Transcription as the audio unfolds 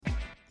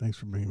Thanks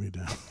for bringing me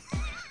down.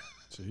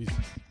 Jesus.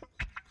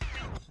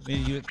 I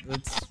mean,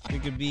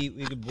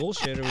 we could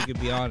bullshit or we could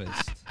be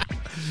honest.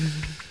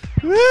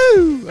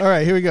 Woo! All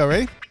right, here we go.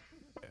 Ready?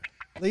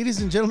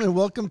 Ladies and gentlemen,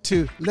 welcome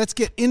to Let's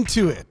Get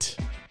Into It.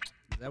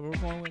 Is that what we're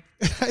going with?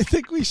 I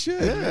think we should.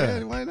 Yeah.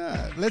 Man, why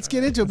not? Let's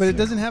get into it, but it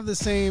doesn't have the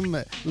same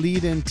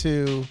lead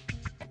into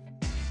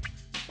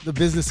the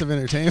business of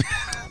entertainment.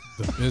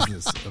 The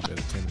business of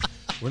entertainment.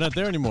 We're not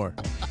there anymore.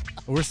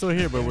 We're still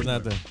here, but we're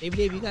not there.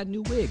 Dave, you got a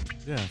new wig.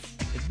 Yeah.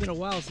 It's been a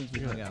while since we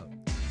hung out.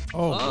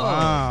 Oh, Oh,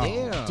 wow.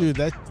 damn. Dude,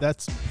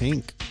 that's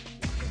pink.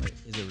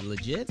 Is it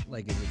legit?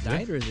 Like, is it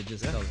dyed or is it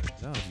just color?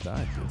 No, it's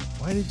died, dude.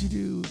 Why did you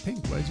do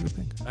pink? Why did you go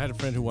pink? I had a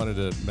friend who wanted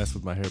to mess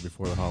with my hair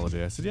before the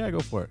holiday. I said, yeah, go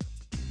for it.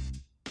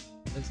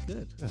 That's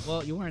good. Yeah.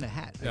 Well, you're wearing a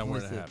hat. Yeah, I'm I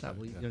wearing a noticed hat, at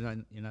the top. but, yeah.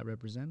 You're not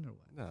representing or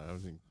what? No, I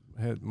was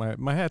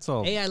my hat's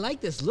all. Hey, I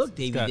like this look,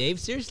 Davey got- Dave.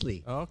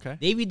 Seriously. Oh, okay.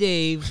 Davey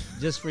Dave,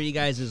 just for you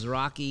guys, is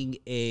rocking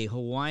a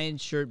Hawaiian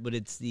shirt, but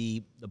it's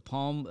the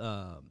palm,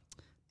 the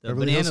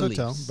Beverly banana Hills leaves.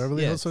 Hotel.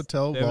 Beverly Hills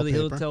Hotel Beverly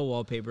Hills wallpaper. Hotel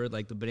wallpaper,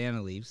 like the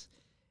banana leaves.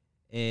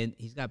 And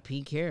he's got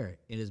pink hair,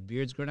 and his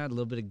beard's growing out a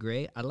little bit of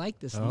gray. I like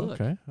this Oh, look.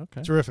 okay.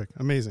 Okay. Terrific.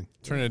 Amazing.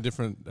 Turning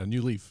a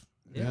new leaf.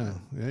 Yeah,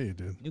 you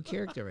did. New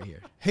character right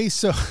here. Hey,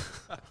 so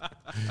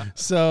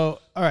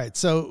all right.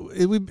 So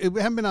we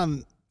haven't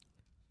been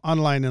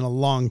online in a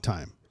long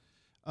time.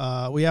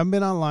 We haven't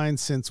been online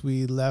since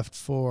we left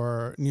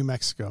for New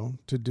Mexico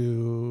to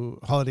do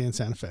Holiday in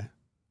Santa Fe,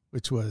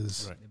 which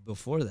was Right.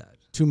 Before that,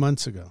 2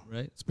 months ago.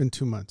 right? It's been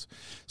 2 months.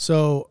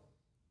 So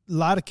a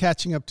lot of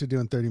catching up to do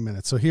in 30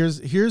 minutes. So here's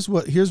what's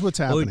Well,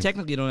 happening. we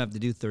technically don't have to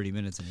do 30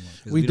 minutes anymore.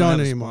 'cause We don't don't have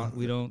a anymore.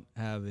 we don't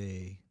have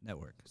a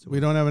network. So We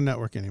don't have a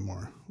network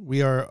anymore.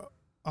 We are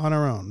on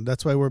our own.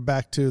 That's why we're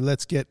back to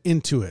Let's Get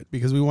Into It,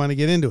 because we want to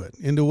get into it.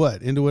 Into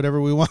what? Into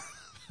whatever we want.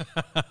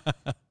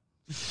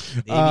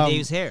 Davey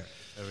Dave's hair.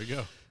 There we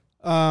go.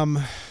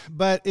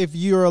 But if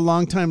you're a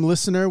longtime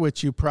listener,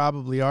 which you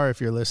probably are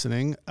if you're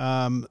listening,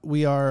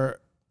 we are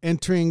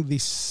entering the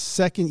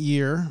second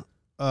year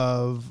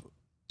of...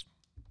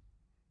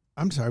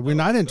 I'm sorry, we're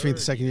not entering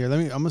the second year.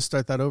 I'm going to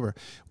start that over.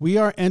 We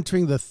are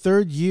entering the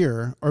third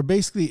year, or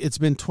basically it's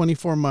been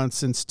 24 months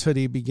since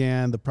Tootie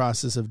began the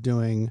process of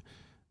doing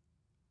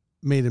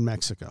Made in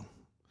Mexico.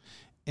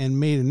 And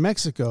Made in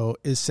Mexico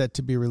is set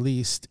to be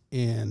released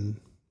in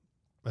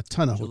a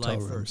ton of July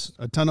hotel rooms.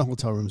 1st. A ton of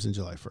hotel rooms in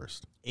July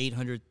 1st.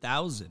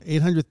 800,000.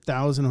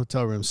 800,000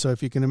 hotel rooms. So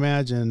if you can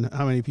imagine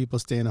how many people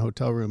stay in a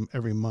hotel room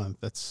every month,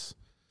 that's,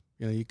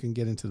 you can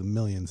get into the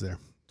millions there.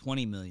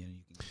 20 million.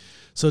 You can.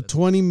 So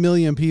 20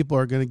 million people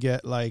are going to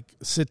get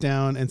sit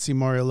down and see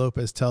Mario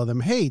Lopez tell them,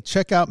 hey,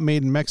 check out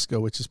Made in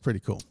Mexico, which is pretty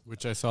cool.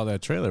 Which I saw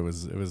that trailer it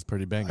was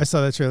pretty banging. I saw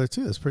that trailer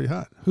too. It's pretty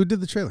hot. Who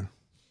did the trailer?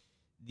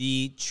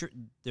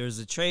 There's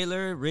a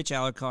trailer. Rich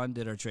Alarcon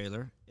did our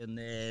trailer. And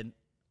then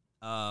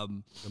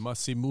The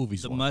Must See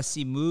Movies. the one. Must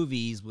See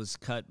Movies was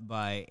cut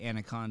by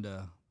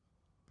Anaconda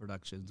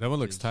Productions. That one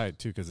which looks is- tight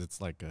too because it's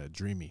like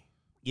dreamy.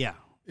 Yeah.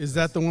 Is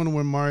that the one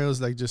where Mario's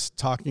just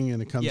talking and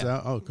it comes Yeah.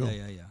 out? Oh, cool.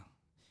 Yeah.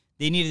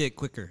 They needed it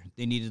quicker.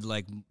 They needed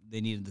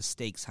the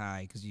stakes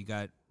high because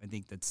I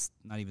think that's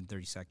not even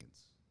 30 seconds.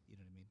 You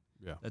know what I mean?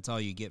 Yeah. That's all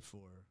you get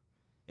for.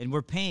 And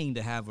we're paying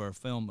to have our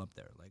film up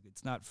there. Like,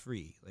 it's not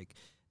free. Like,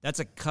 that's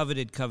a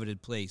coveted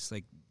place.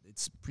 Like,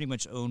 it's pretty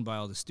much owned by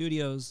all the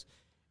studios.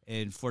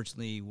 And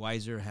fortunately,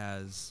 Weiser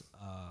has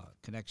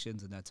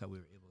connections, and that's how we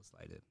were able to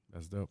slide it.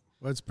 That's dope.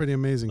 Well, it's pretty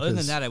amazing. Other than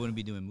 'cause- that, I wouldn't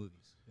be doing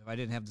movies. If I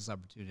didn't have this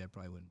opportunity, I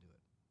probably wouldn't do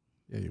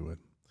it. Yeah, you would.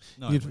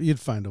 No, I wouldn't. You'd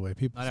find a way.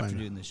 People Not find after a-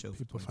 doing this show.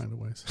 People for find a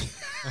ways.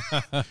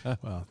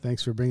 Well,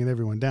 thanks for bringing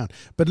everyone down.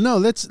 But no,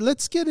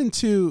 let's get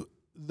into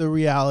the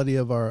reality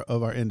of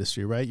our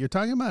industry, right? You're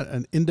talking about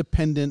an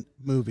independent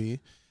movie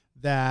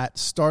that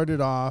started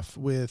off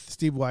with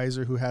Steve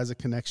Weiser, who has a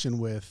connection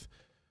with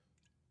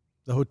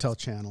the Hotel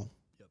Channel.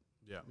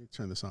 Yeah. Let me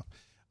turn this off.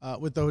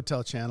 With the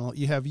Hotel Channel,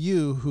 you have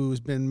you, who's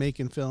been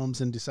making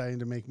films and deciding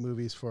to make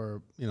movies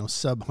for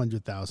sub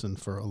 100,000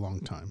 for a long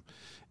time,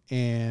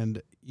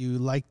 and you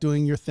like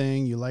doing your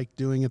thing. You like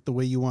doing it the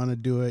way you want to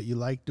do it. You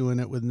like doing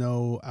it with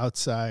no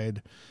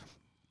outside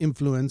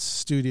influence,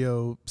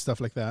 studio stuff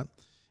like that,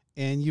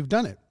 and you've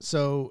done it.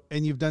 So,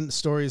 and you've done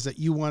stories that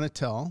you want to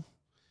tell,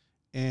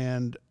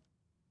 and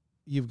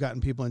you've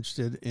gotten people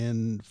interested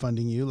in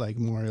funding you, like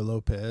Mario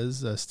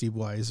Lopez, Steve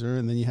Weiser,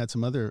 and then you had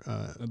some other.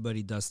 My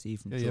buddy Dusty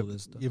from Yeah, Chill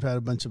Vista. you've had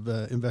a bunch of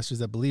investors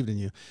that believed in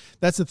you.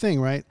 That's the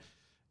thing, right?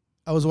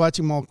 I was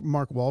watching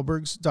Mark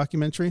Wahlberg's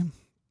documentary.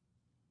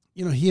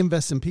 He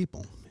invests in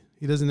people.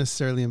 He doesn't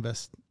necessarily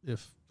invest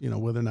if,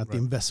 whether or not the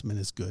Right. investment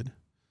is good.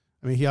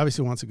 I mean, he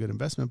obviously wants a good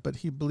investment, but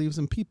he believes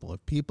in people.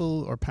 If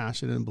people are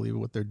passionate and believe in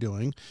what they're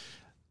doing,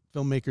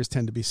 filmmakers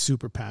tend to be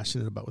super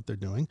passionate about what they're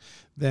doing,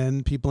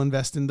 then people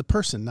invest in the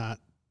person, not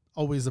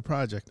always the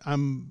project.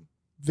 I'm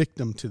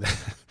victim to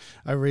that.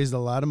 I raised a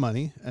lot of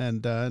money,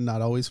 and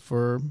not always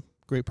for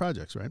great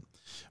projects, right?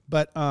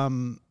 But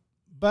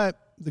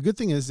the good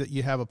thing is that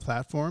you have a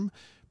platform.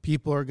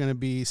 people are going to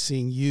be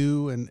seeing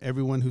you and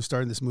everyone who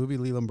starred in this movie.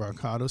 Leland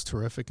Brancado's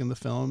terrific in the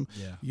film.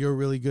 Yeah. You're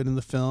really good in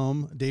the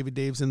film. David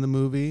Dave's in the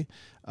movie.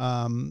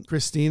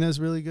 Christina's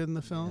really good in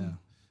the film. Yeah.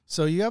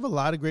 So you have a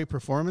lot of great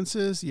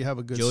performances. You have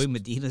a good Joey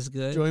Medina's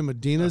good. Joey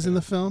Medina's in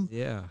the film.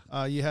 Yeah.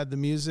 You had the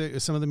music.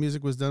 Some of the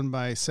music was done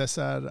by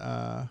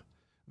Cesar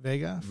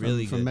Vega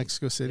Really from good.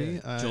 Mexico City.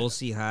 Yeah. Joel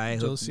C. High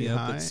Joel hooked C. me up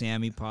High. with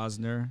Sammy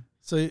Posner.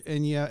 So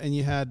and you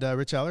had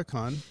Rich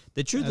Alarcon.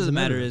 The truth As of the an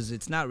matter editor. is,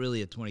 it's not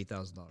really a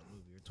 $20,000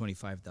 movie or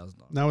 $25,000.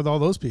 Now with all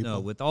those people, No,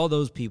 with all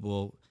those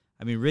people,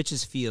 I mean,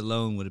 Rich's fee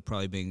alone would have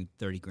probably been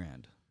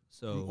 $30,000.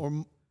 So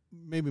or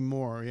maybe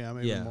more. Yeah,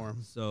 maybe more.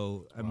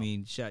 So I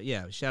mean, shout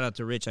out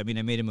to Rich. I mean,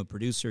 I made him a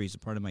producer. He's a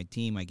part of my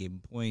team. I gave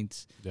him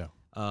points.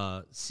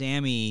 Yeah.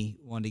 Sammy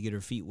wanted to get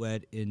her feet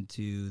wet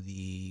into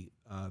the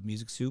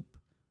Music Soup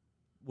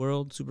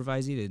world,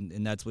 supervising,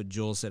 and that's what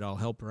Joel said. I'll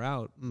help her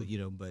out,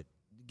 but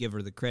give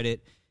her the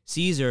credit.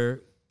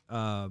 Caesar,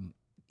 I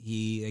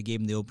gave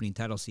him the opening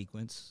title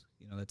sequence.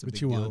 That's a Which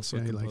big he deal wants, for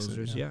yeah, he likes it,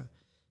 composers. yeah.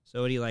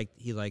 So he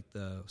liked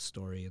the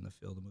story and the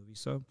feel of the movie.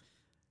 So,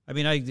 I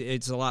mean,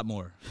 it's a lot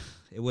more.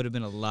 It would have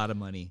been a lot of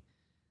money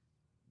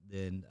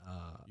than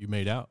You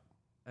made out.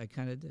 I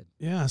kind of did.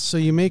 Yeah. So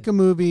you make a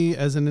movie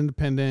as an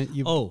independent.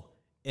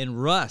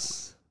 And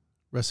Russ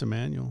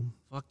Emanuel.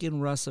 Fucking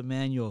Russ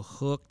Emanuel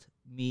hooked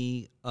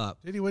me up.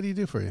 Did he? What did he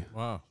do for you?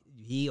 Wow.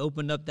 He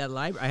opened up that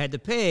library. I had to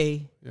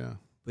pay, Yeah.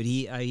 but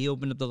he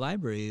opened up the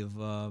library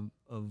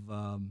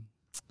of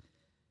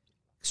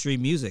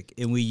extreme music,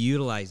 and we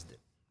utilized it.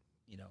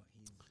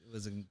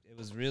 It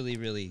was really,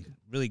 really,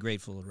 really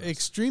grateful of Russ.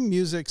 Extreme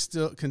music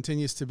still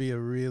continues to be a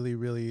really,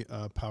 really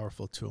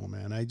powerful tool,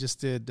 man. I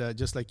just did,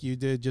 just like you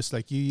did, just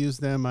like you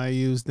used them. I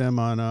used them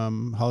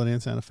on Holiday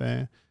in Santa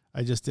Fe.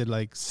 I just did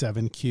like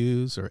 7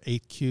 cues or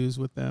 8 cues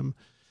with them.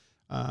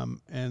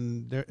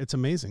 And it's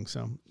amazing.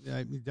 So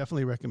I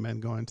definitely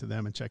recommend going to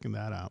them and checking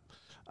that out.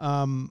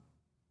 All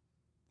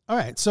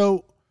right.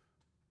 So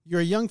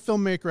you're a young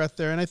filmmaker out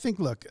there. And I think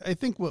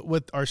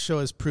what our show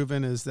has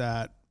proven is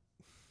that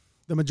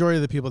the majority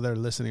of the people that are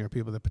listening are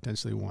people that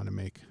potentially want to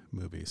make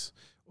movies,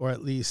 or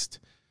at least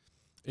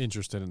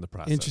interested in the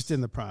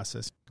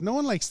process. No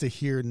one likes to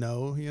hear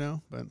no,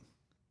 but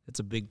It's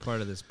a big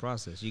part of this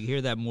process. You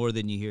hear that more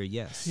than you hear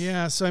yes.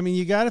 yeah. So, I mean,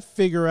 you got to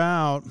figure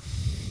out,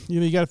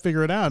 you got to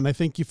figure it out. And I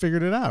think you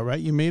figured it out, right?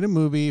 You made a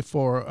movie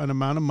for an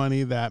amount of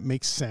money that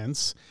makes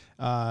sense.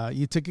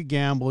 You took a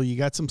gamble. You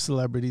got some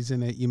celebrities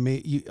in it.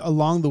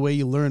 Along the way,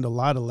 you learned a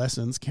lot of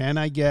lessons. Can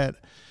I get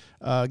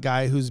a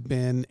guy who's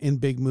been in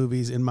big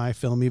movies in my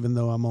film, even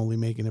though I'm only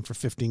making it for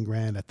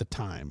 $15,000 at the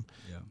time?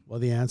 Yeah. Well,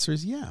 the answer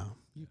is yeah,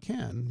 you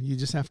can. You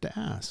just have to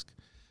ask.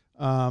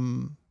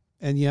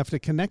 And you have to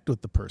connect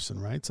with the person,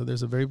 right? So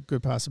there's a very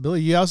good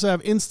possibility. You also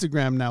have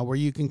Instagram now where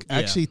you can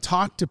actually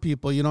talk to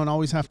people. You don't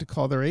always have to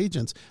call their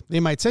agents. They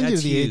might send you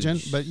to the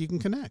agent, but you can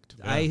connect.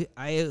 Yeah.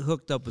 I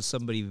hooked up with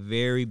somebody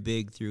very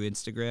big through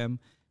Instagram.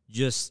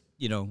 Just,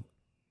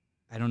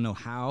 I don't know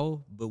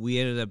how, but we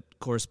ended up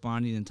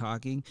corresponding and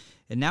talking.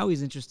 And now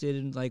he's interested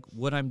in like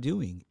what I'm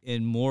doing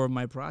and more of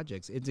my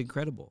projects. It's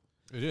incredible.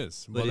 It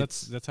is. But Well,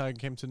 that's how I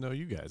came to know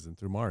you guys, and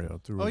through Mario.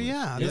 Oh,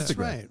 yeah, that's Instagram.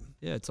 right.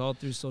 Yeah, it's all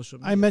through social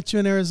media. I met you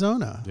in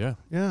Arizona. Yeah.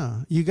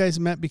 Yeah. You guys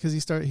met because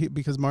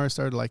because Mario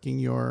started liking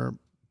your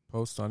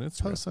Post on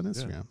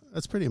Instagram. Yeah.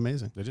 That's pretty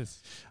amazing. It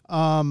is.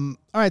 All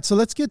right, so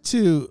let's get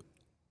to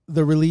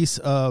the release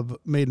of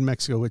Made in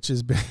Mexico, which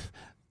has been,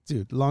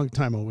 dude, long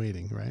time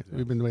awaiting, right? Yeah.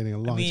 We've been waiting a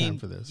long time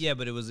for this. Yeah,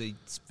 but it was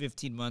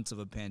 15 months of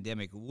a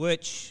pandemic,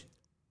 which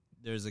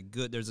there's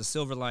a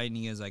silver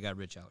lining is I got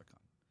Rich Alarcon.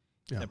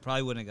 Yeah. I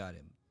probably wouldn't have got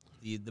him.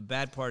 The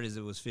bad part is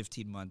it was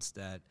 15 months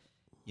that,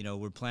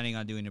 we're planning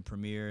on doing a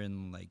premiere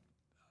in like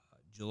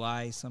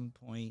July some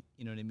point,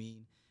 you know what I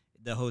mean?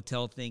 The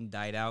hotel thing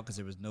died out because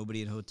there was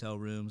nobody in hotel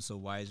rooms, so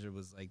Weiser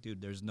was like,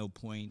 dude, there's no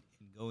point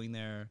in going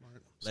there.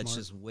 Let's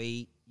just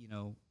wait,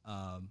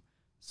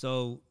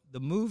 So the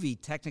movie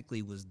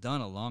technically was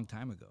done a long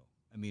time ago.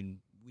 I mean,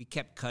 we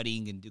kept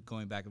cutting and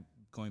going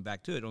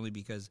back to it only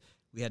because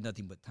we had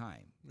nothing but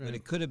time. Right. But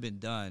it could have been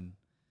done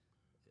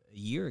a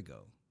year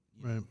ago.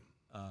 Right.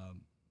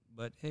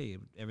 But hey,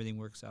 everything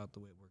works out the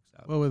way it works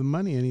out. Well, with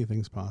money,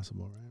 anything's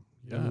possible, right?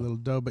 You have Yeah. a little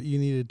dough, but you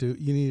needed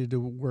to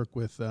work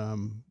with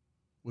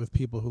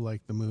people who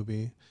like the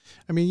movie.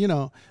 I mean,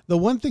 the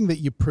one thing that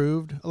you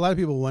proved, a lot of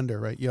people wonder,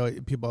 right?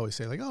 People always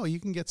say like, oh, you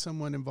can get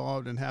someone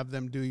involved and have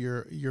them do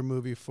your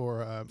movie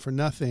for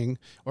nothing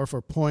or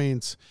for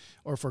points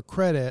or for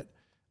credit,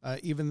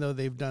 even though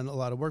they've done a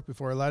lot of work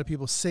before. A lot of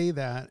people say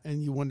that,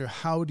 and you wonder,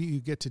 how do you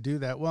get to do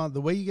that? Well,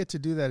 the way you get to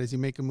do that is you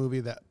make a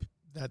movie that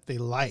they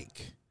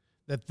like,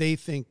 that they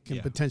think can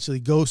potentially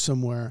go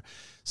somewhere,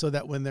 so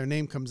that when their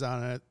name comes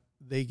out on it,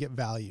 they get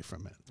value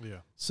from it.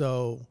 Yeah.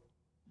 So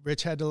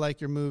Rich had to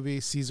like your movie.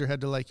 Caesar had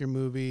to like your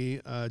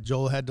movie.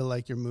 Joel had to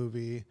like your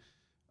movie.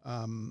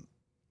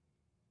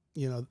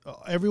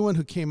 Everyone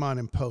who came on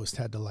in post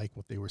had to like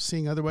what they were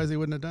seeing. Otherwise, they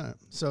wouldn't have done it.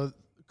 So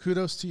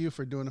kudos to you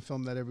for doing a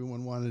film that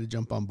everyone wanted to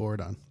jump on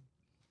board on.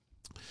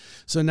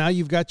 So now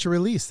you've got your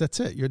release. That's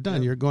it. You're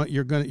done. Yep.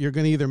 You're going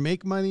to either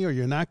make money or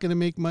you're not going to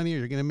make money, or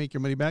you're going to make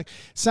your money back.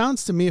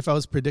 Sounds to me, if I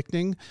was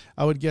predicting,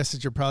 I would guess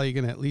that you're probably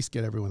going to at least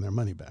get everyone their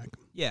money back.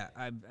 Yeah,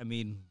 I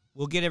mean,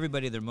 we'll get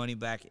everybody their money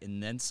back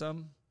and then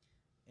some.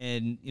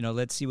 And,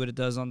 let's see what it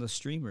does on the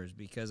streamers,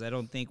 because I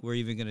don't think we're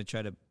even going to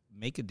try to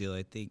make a deal.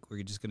 I think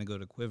we're just going to go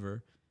to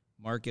Quiver,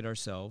 market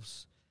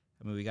ourselves.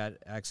 I mean, we got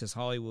Access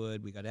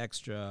Hollywood, we got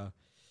Extra.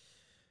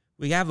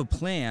 We have a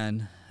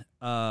plan,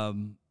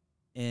 and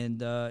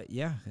then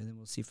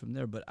we'll see from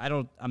there. But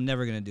I'm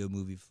never going to do a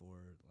movie for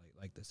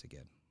like this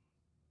again.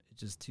 It's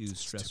just too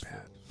stressful.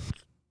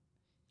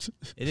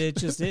 It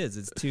just is.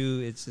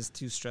 It's just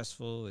too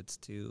stressful. It's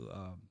too,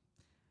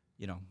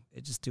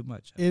 it's just too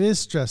much. It is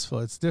stressful.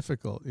 It's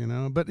difficult,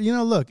 But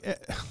look.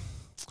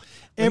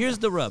 Here's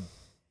the rub: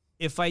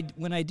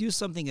 when I do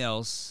something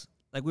else,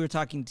 like we were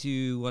talking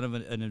to one of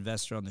an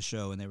investor on the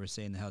show, and they were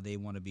saying how they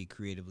want to be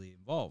creatively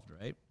involved,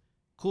 right?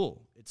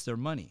 Cool, it's their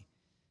money.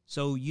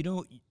 So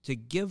you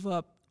give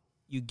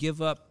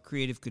up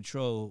creative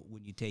control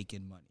when you take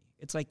in money.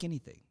 It's like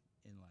anything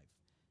in life.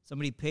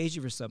 Somebody pays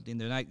you for something,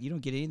 you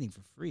don't get anything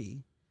for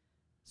free.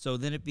 So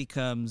then it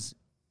becomes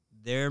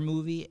their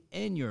movie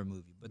and your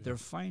movie, but they're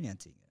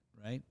financing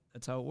it, right?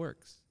 That's how it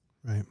works.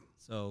 Right.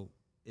 So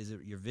is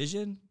it your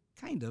vision?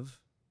 Kind of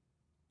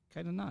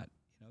not,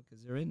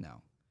 because they're in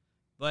now.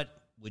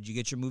 But would you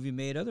get your movie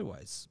made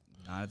otherwise?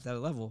 Not at that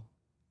level,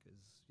 because,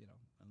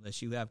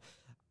 unless you have.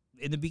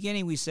 In the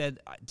beginning, we said,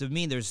 to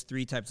me, there's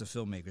three types of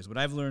filmmakers. What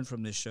I've learned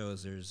from this show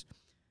is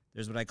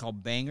there's what I call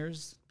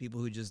bangers, people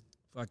who just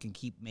fucking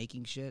keep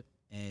making shit,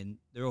 and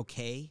they're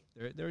okay.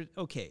 They're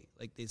okay.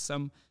 Like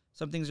some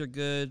things are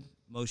good,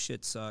 most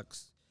shit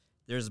sucks.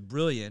 There's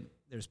brilliant.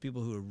 There's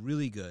people who are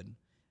really good,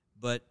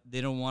 but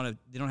they don't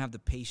have the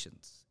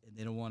patience, and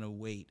they don't want to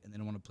wait, and they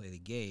don't want to play the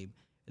game.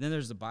 And then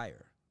there's the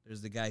buyer.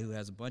 There's the guy who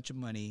has a bunch of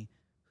money,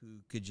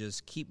 who could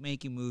just keep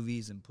making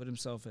movies and put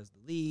himself as the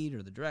lead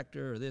or the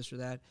director or this or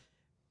that.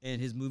 And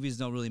his movies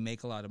don't really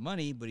make a lot of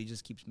money, but he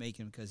just keeps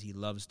making them because he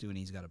loves to and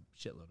he's got a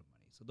shitload of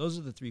money. So those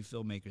are the three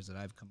filmmakers that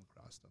I've come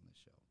across on this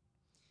show.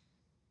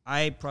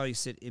 I probably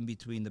sit in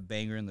between the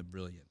banger and the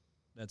brilliant.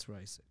 That's where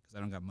I sit, because I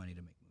don't got money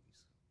to make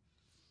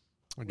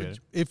movies. Okay.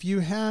 If you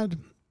had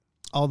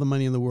all the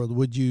money in the world,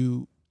 would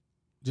you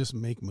just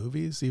make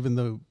movies, even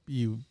though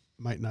you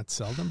might not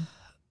sell them?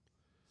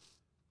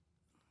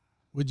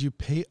 Would you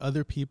pay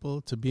other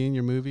people to be in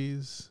your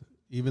movies,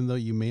 even though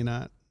you may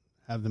not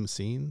have them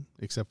seen,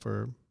 except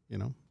for,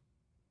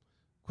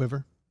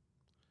 Quiver?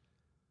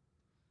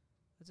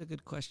 That's a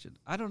good question.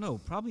 I don't know.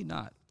 Probably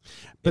not.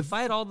 But if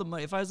I had all the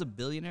money, if I was a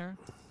billionaire,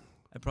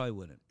 I probably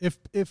wouldn't.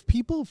 If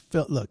people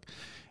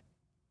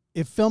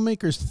if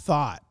filmmakers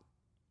thought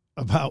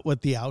about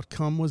what the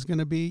outcome was going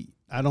to be,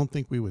 I don't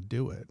think we would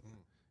do it.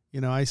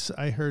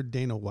 I heard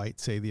Dana White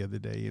say the other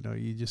day,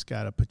 you just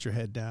got to put your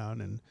head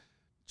down and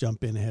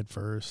jump in head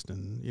first,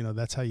 and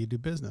that's how you do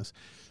business.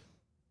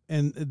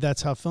 And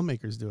that's how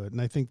filmmakers do it.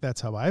 And I think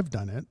that's how I've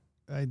done it.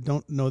 I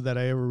don't know that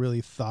I ever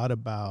really thought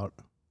about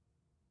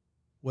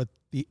what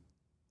the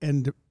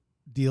end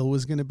deal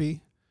was going to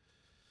be,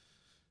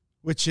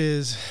 which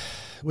is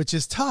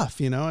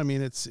tough. I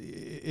mean,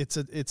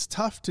 it's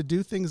tough to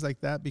do things like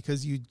that,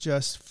 because you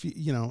just,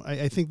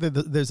 I think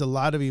that there's a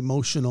lot of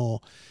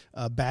emotional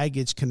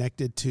baggage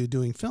connected to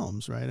doing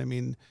films, right? I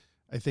mean,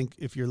 I think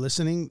if you're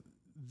listening,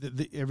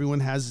 everyone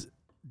has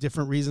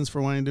different reasons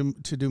for wanting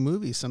to do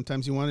movies.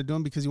 Sometimes you want to do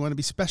them because you want to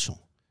be special,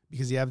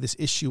 because you have this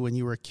issue when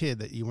you were a kid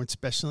that you weren't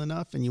special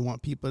enough, and you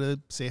want people to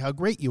say how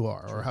great you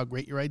are, or how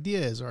great your idea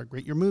is, or how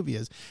great your movie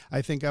is.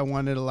 I think I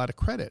wanted a lot of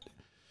credit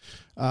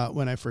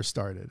when I first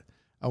started.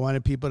 I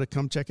wanted people to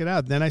come check it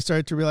out. Then I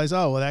started to realize,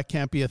 that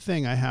can't be a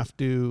thing. I have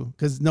to,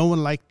 because no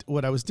one liked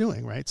what I was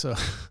doing, right? So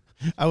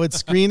I would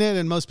screen it,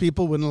 and most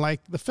people wouldn't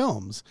like the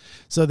films.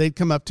 So they'd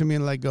come up to me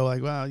and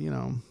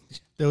well,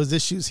 there was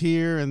issues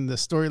here and the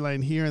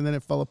storyline here, and then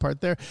it fell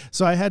apart there.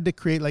 So I had to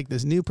create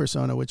this new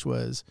persona, which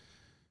was,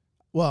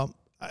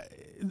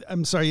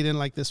 I'm sorry you didn't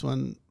like this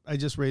one. I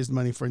just raised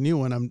money for a new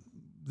one.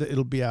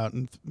 It'll be out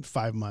in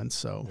 5 months,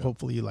 so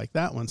hopefully you like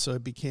that one. So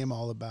it became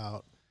all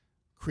about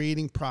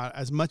creating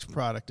as much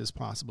product as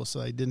possible,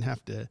 so I didn't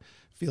have to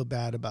feel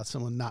bad about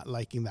someone not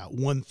liking that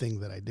one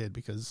thing that I did,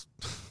 because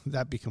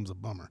that becomes a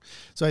bummer.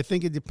 So I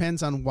think it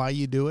depends on why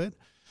you do it,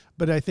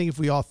 but I think if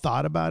we all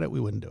thought about it,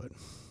 we wouldn't do it.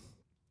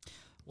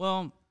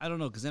 Well, I don't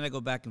know, because then I go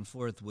back and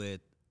forth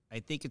with, I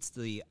think it's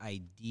the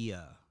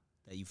idea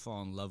that you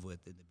fall in love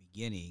with in the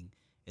beginning,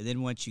 and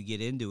then once you get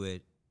into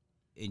it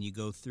and you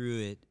go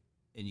through it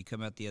and you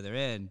come out the other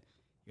end,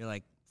 you're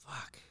like,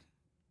 fuck,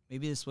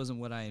 maybe this wasn't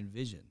what I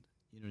envisioned.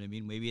 You know what I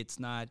mean? Maybe it's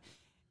not.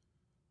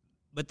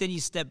 But then you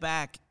step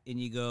back and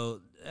you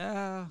go,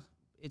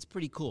 it's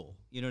pretty cool.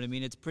 You know what I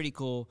mean? It's pretty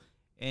cool.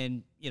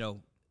 And,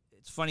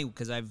 it's funny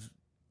because I've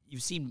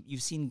seen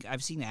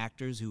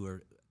actors who are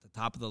at the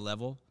top of the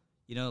level,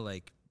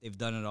 they've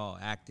done it all,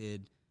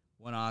 acted,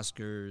 won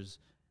Oscars,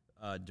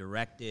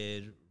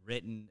 directed,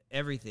 written,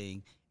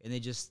 everything. And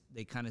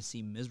they kind of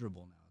seem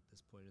miserable now at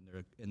this point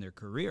in their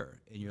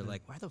career, and you're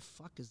like, why the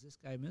fuck is this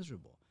guy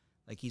miserable?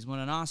 Like, he's won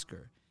an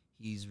Oscar,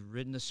 he's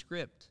written a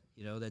script,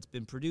 that's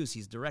been produced,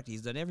 he's directed,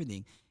 he's done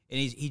everything, and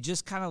he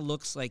just kind of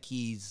looks like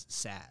he's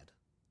sad.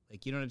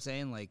 Like, you know what I'm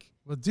saying? Like,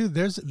 well, dude,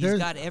 he's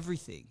got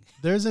everything.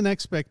 There's an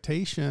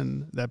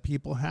expectation that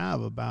people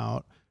have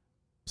about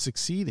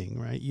succeeding,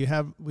 right?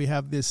 We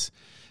have this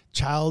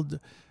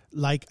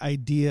childlike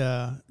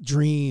idea,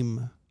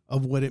 dream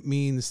of what it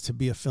means to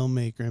be a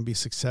filmmaker and be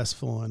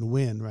successful and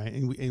win, right?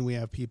 And we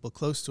have people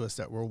close to us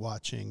that we're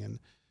watching, and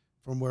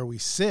from where we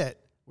sit,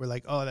 we're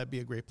like, oh, that'd be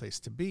a great place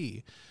to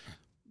be.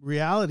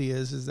 Reality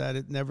is that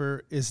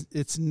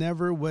it's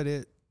never what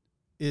it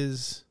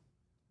is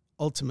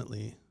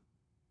ultimately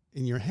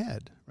in your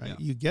head, right? Yeah.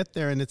 You get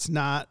there and it's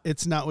not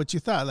what you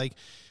thought. Like,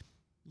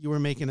 you were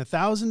making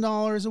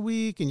 $1,000 a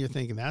week and you're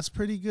thinking that's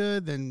pretty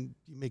good. Then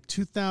you make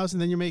 $2,000,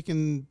 then you're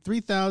making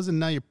 $3,000.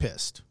 Now you're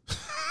pissed.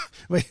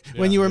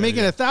 When you were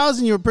making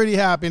 $1,000, you were pretty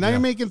happy. Now you're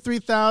making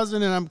 $3,000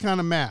 and I'm kind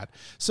of mad.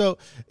 So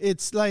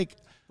it's like,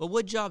 but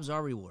what jobs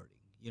are rewarding?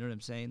 You know what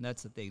I'm saying?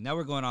 That's the thing. Now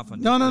we're going off on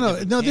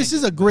no. This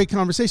is a great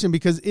conversation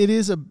because it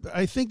is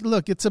I think,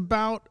 look, it's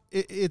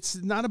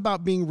not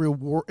about being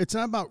reward. It's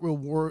not about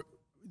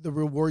the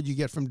reward you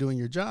get from doing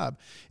your job.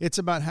 It's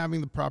about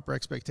having the proper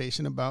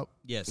expectation about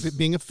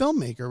being a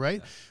filmmaker, right?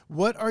 Yeah.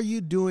 What are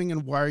you doing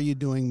and why are you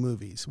doing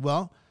movies?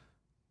 Well,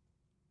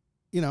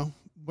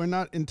 we're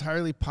not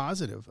entirely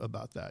positive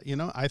about that.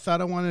 I thought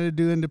I wanted to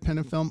do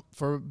independent film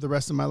for the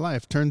rest of my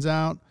life. Turns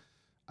out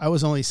I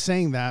was only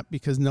saying that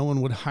because no one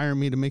would hire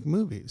me to make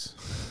movies.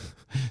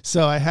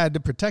 So I had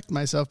to protect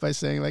myself by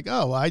saying like,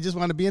 oh, well, I just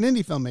want to be an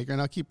indie filmmaker and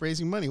I'll keep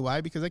raising money.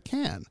 Why? Because I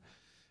can.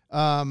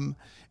 And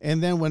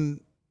then when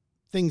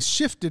things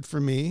shifted for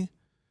me,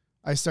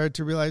 I started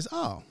to realize,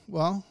 oh,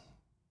 well,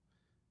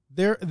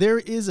 there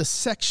is a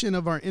section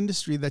of our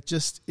industry that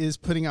just is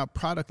putting out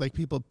product like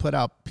people put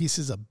out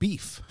pieces of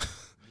beef.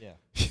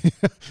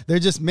 They're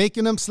just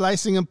making them,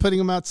 slicing them, putting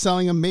them out,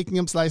 selling them, making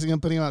them, slicing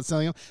them, putting them out,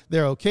 selling them.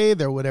 They're okay.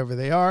 They're whatever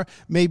they are.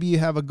 Maybe you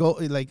have a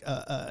gold, like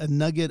a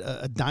nugget,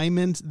 a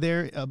diamond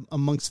there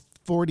amongst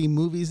 40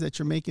 movies that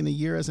you're making a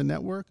year as a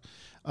network.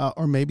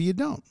 Or maybe you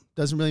don't.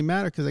 Doesn't really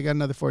matter because I got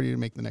another 40 to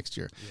make the next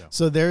year. Yeah.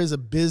 So there is a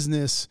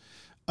business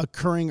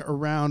occurring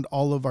around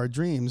all of our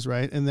dreams,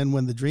 right? And then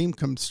when the dream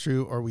comes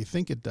true, or we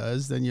think it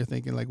does, then you're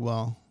thinking like,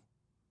 well,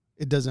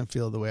 it doesn't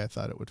feel the way I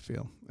thought it would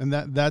feel. And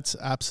that's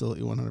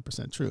absolutely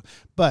 100% true.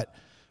 But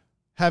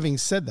having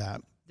said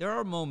that, there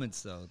are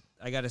moments, though.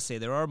 I got to say,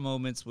 there are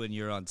moments when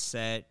you're on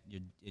set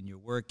and you're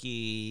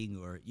working,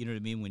 or, you know what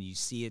I mean, when you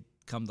see it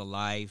come to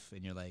life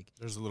and you're like,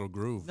 there's a little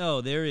groove.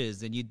 No, there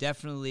is. And you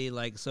definitely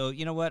like, so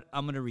you know what?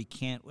 I'm going to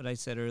recant what I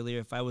said earlier.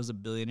 If I was a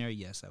billionaire,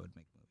 yes, I would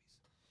make movies.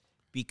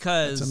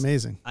 Because it's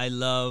amazing. I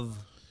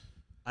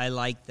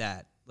like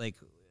that. Like,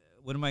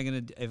 what am I going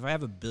to do? If I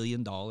have $1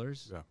 billion,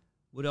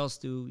 what else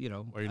do,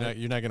 Well,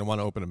 you're not going to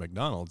want to open a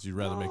McDonald's. You'd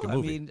rather make a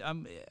movie. I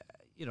mean,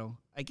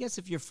 I guess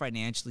if you're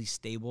financially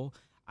stable,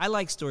 I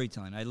like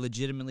storytelling. I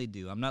legitimately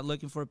do. I'm not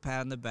looking for a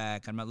pat on the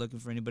back. I'm not looking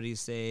for anybody to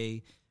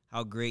say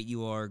how great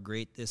you are,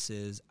 great this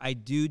is. I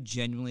do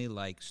genuinely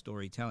like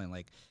storytelling.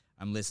 Like,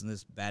 I'm listening to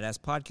this badass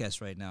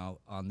podcast right now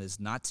on this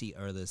Nazi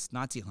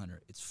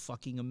hunter. It's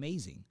fucking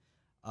amazing.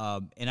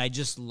 And I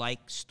just like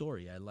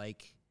story. I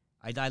like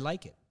it. I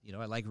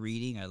like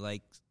reading. I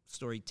like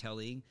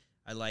storytelling.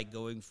 I like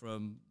going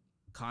from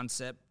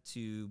concept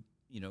to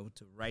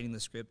writing the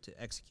script,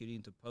 to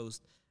executing, to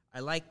post. I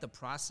like the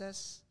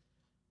process.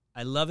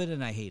 I love it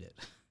and I hate it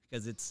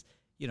because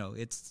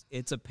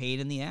it's a pain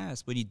in the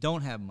ass when you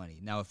don't have money.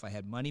 Now, if I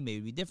had money, maybe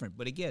it'd be different.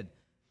 But again,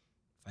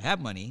 if I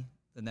have money,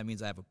 then that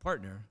means I have a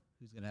partner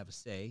who's going to have a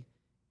say.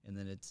 And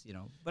then it's,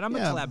 but I'm a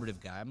collaborative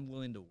guy. I'm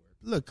willing to work.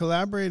 Look,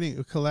 collaborating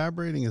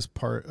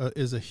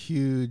is a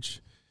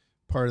huge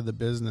part of the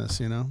business,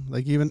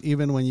 like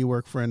even when you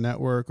work for a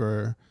network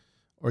or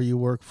you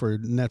work for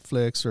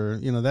Netflix or,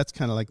 that's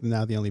kind of like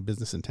now the only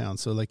business in town.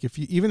 So like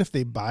even if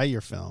they buy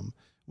your film,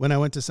 when I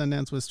went to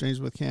Sundance with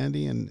Strangers with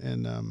Candy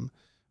and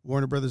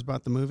Warner Brothers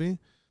bought the movie,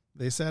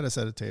 they sat us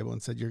at a table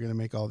and said, you're going to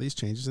make all these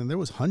changes. And there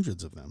was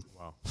hundreds of them.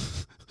 Wow.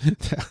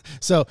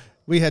 So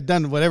we had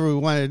done whatever we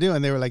wanted to do.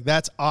 And they were like,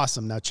 that's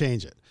awesome. Now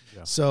change it.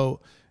 Yeah.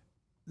 So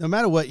no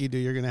matter what you do,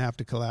 you're going to have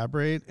to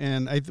collaborate.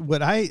 And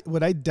what I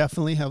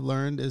definitely have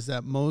learned is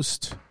that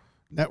most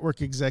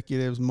network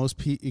executives,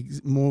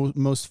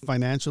 most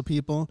financial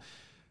people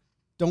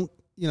don't,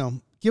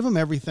 give them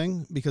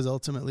everything because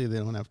ultimately they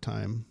don't have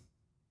time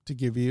to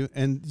give you.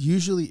 And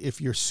usually if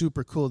you're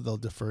super cool, they'll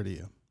defer to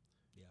you.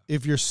 Yeah.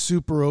 If you're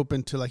super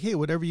open to like, hey,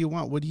 whatever you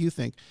want, what do you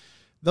think?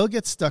 They'll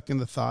get stuck in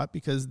the thought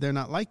because they're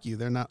not like you.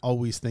 They're not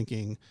always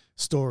thinking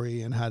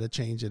story and how to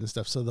change it and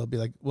stuff. So they'll be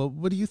like, well,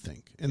 what do you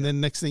think? And then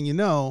next thing you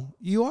know,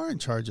 you are in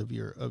charge of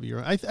your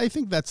I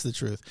think that's the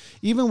truth.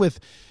 Even with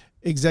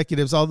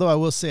executives, although I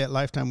will say at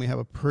Lifetime we have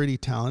a pretty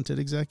talented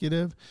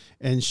executive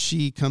and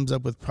she comes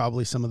up with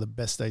probably some of the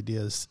best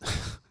ideas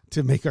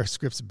to make our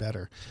scripts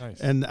better. Nice.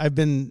 And I've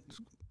been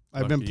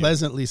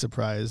pleasantly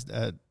surprised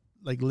at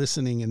like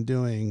listening and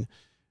doing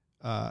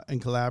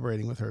and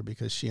collaborating with her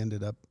because she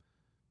ended up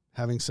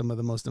having some of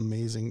the most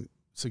amazing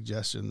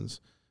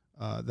suggestions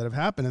that have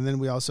happened. And then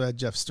we also had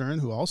Jeff Stern,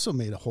 who also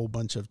made a whole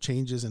bunch of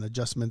changes and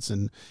adjustments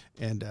and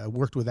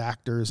worked with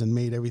actors and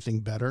made everything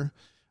better.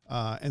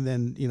 And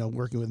then,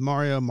 working with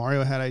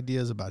Mario had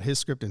ideas about his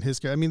script and his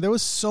character. I mean, there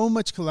was so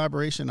much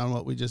collaboration on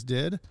what we just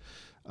did.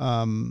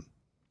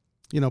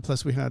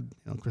 Plus we had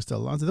Christelle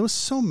Alonso. There was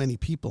so many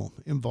people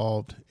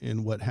involved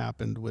in what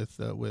happened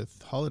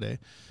with Holiday.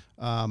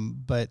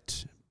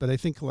 But I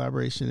think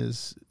collaboration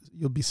is,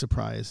 you'll be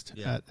surprised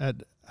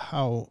at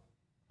how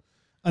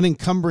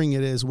unencumbering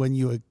it is when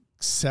you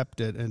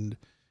accept it and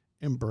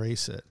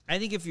embrace it. I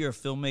think if you're a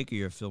filmmaker,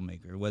 you're a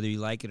filmmaker, whether you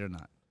like it or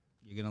not.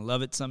 You're going to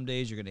love it some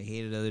days. You're going to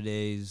hate it other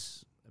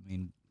days. I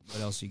mean,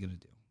 what else are you going to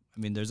do? I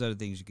mean, there's other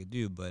things you could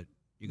do, but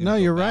you're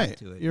going to go back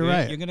to it. You're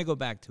right. You're going to go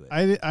back to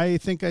it. I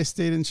think I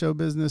stayed in show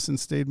business and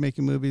stayed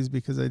making movies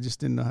because I just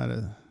didn't know how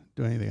to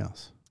do anything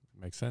else.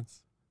 Makes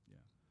sense. Yeah.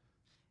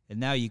 And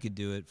now you could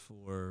do it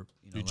for,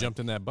 you jumped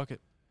in that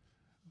bucket.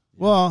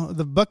 Well,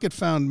 the bucket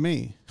found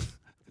me.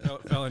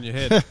 It fell on your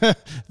head.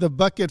 The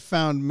bucket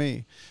found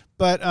me.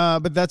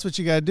 But that's what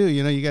you got to do.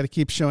 You got to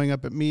keep showing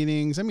up at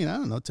meetings. I mean, I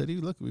don't know, Teddy.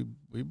 Look,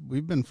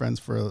 we've been friends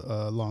for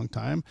a long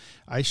time.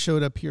 I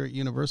showed up here at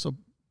Universal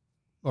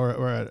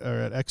or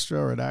at Extra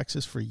or at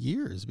Axis for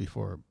years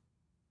before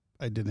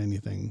I did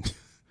anything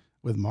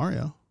with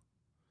Mario.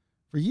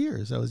 For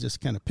years, I was just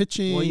kind of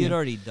pitching. Well, you'd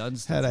already done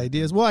stuff. Had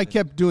ideas. Well, I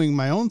kept doing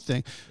my own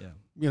thing.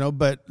 Yeah.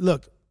 But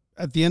look,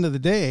 at the end of the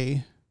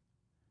day,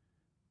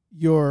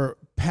 your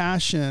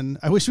passion.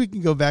 I wish we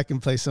could go back and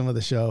play some of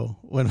the show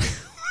when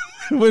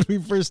we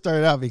first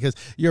started out, because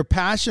your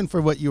passion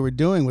for what you were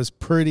doing was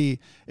pretty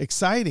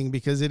exciting,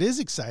 because it is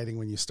exciting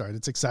when you start.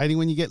 It's exciting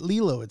when you get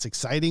Lilo. It's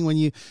exciting when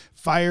you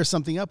fire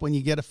something up, when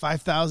you get a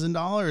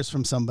 $5,000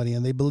 from somebody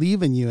and they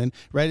believe in you, and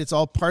right. It's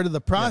all part of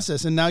the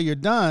process. Yeah. And now you're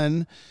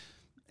done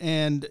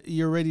and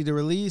you're ready to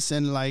release.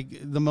 And like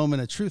the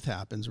moment of truth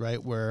happens,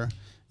 right. Where,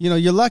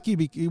 you're lucky.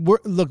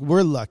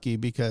 We're lucky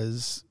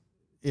because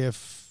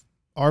if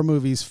our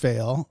movies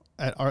fail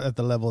at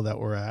the level that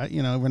we're at,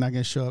 we're not going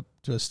to show up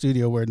to a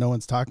studio where no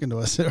one's talking to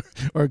us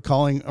or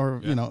calling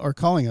or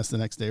calling us the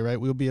next day,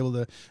 right? We'll be able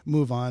to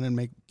move on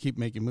and keep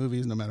making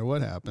movies no matter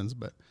what happens.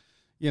 But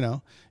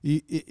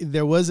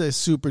there was a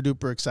super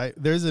duper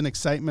there's an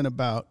excitement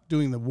about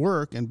doing the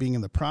work and being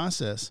in the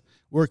process,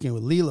 working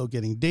with Lilo,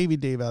 getting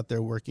Dave out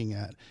there working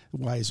at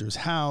Weiser's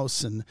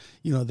house, and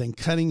then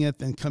cutting it,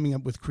 then coming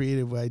up with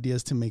creative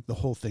ideas to make the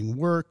whole thing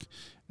work.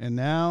 And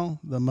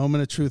now the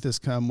moment of truth has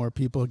come where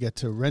people get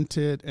to rent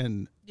it,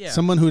 and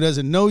someone who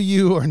doesn't know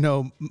you or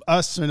know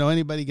us or know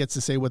anybody gets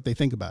to say what they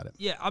think about it.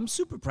 Yeah, I'm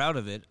super proud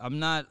of it. I'm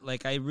not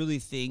I really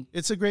think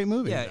it's a great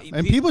movie. Yeah,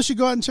 and people should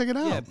go out and check it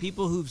out. Yeah,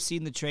 people who've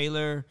seen the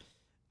trailer,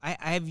 I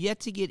have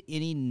yet to get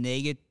any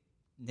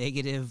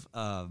negative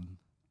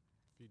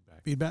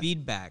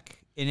feedback.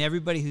 And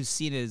everybody who's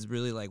seen it is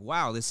really like,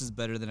 wow, this is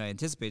better than I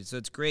anticipated. So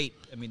it's great.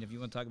 I mean, if you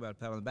want to talk about a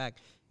pat on the back,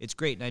 it's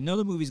great. And I know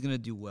the movie's going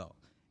to do well.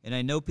 And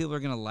I know people are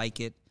going to like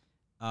it.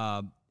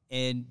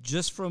 And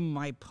just from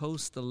my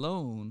post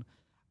alone,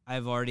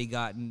 I've already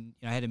gotten,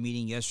 I had a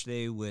meeting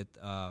yesterday with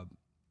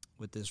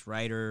this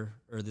writer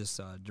or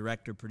this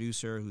director,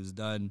 producer who's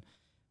done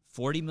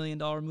 $40 million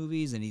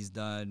movies, and he's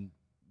done,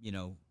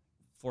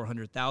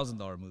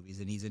 $400,000 movies,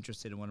 and he's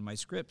interested in one of my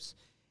scripts.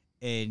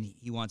 And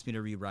he wants me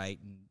to rewrite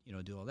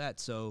and, do all that.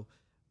 So,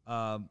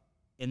 and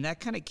that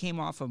kind of came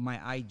off of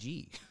my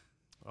IG.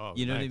 Oh,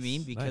 you know what I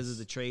mean? Because of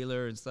the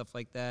trailer and stuff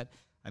like that.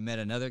 I met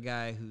another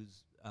guy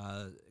who's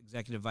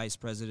executive vice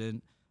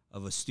president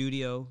of a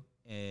studio,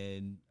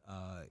 and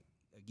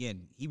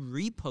again, he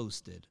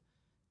reposted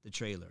the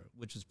trailer,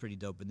 which was pretty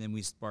dope. And then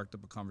we sparked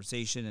up a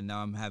conversation, and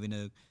now I'm having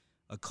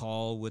a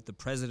call with the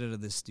president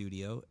of the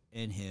studio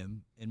and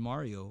him and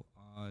Mario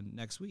on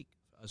next week.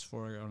 Us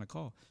four on a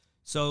call.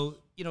 So,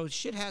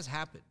 shit has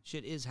happened.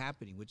 Shit is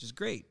happening, which is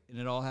great. And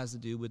it all has to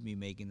do with me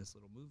making this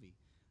little movie.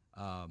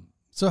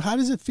 So how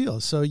does it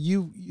feel? So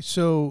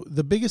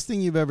the biggest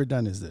thing you've ever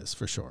done is this,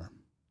 for sure.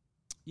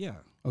 Yeah.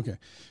 Okay.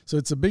 So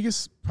it's the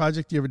biggest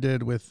project you ever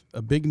did with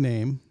a big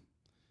name,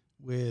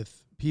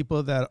 with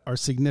people that are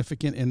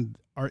significant in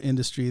our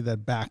industry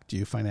that backed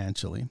you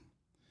financially,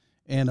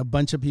 and a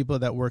bunch of people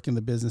that work in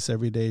the business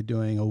every day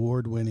doing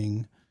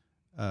award-winning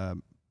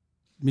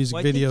music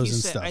videos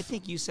and stuff. I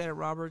think you said it,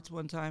 Roberts,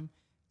 one time.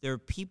 There are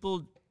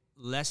people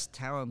less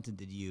talented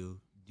than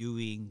you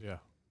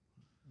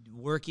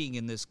working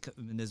in this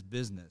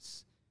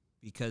business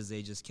because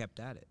they just kept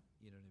at it.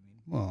 You know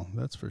what I mean?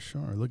 Well, that's for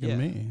sure. Look at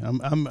me.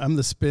 I'm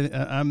the spin.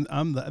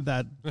 I'm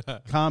that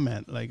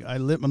comment. Like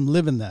I'm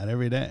living that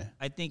every day.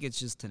 I think it's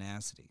just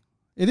tenacity.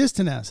 It is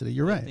tenacity.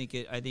 You're right.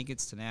 I think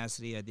it's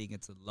tenacity. I think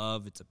it's a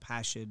love. It's a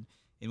passion.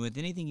 And with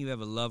anything you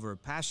have a love or a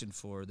passion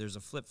for, there's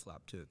a flip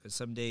flop to it. Because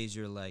some days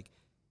you're like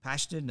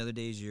passionate, and other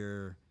days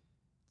you're,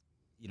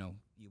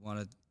 you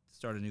want to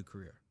start a new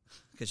career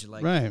because you're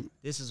like, right.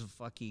 This is a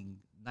fucking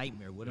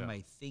nightmare. What am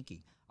I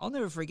thinking? I'll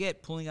never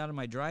forget pulling out of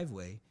my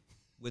driveway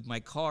with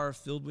my car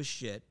filled with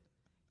shit,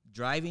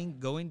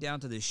 going down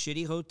to the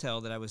shitty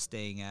hotel that I was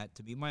staying at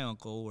to be my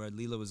uncle where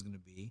Lila was going to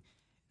be.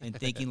 and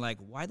thinking like,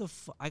 why the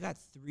I got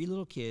 3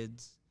 little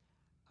kids.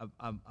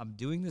 I'm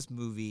doing this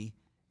movie,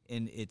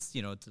 and it's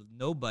it's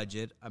no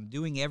budget. I'm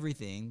doing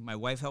everything. My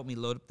wife helped me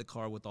load up the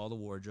car with all the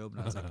wardrobe,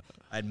 and I was like,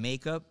 I had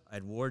makeup, I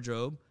had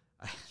wardrobe,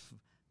 I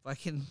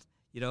fucking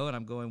and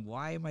I'm going,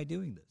 why am I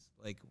doing this?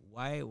 Like,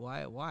 why?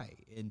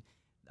 And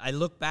I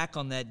look back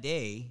on that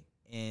day,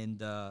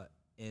 and I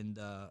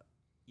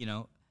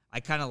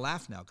kind of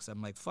laugh now because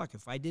I'm like, fuck,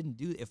 if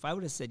I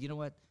would have said, you know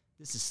what,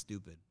 this is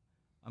stupid,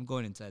 I'm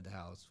going inside the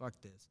house, fuck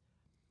this,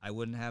 I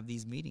wouldn't have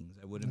these meetings.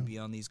 I wouldn't be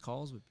on these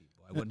calls with people.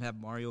 I wouldn't have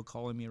Mario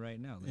calling me right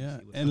now.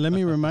 Let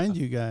me remind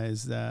you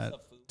guys that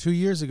 2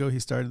 years ago he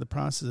started the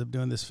process of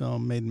doing this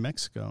film Made in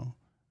Mexico,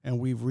 and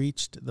we've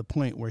reached the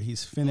point where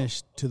he's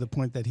finished to the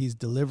point that he's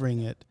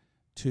delivering it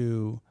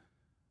to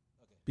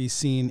be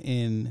seen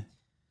in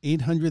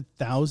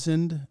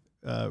 800,000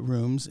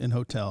 rooms in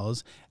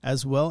hotels,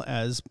 as well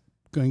as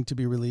going to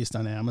be released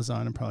on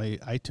Amazon and probably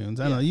iTunes.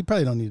 I don't know. You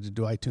probably don't need to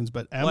do iTunes,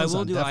 but Amazon. Well, I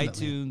will do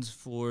definitely. iTunes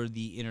for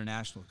the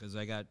international because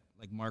I got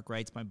Mark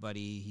Wright's my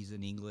buddy. He's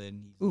in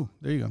England. Ooh,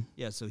 there you go.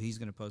 Yeah, so he's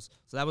gonna post.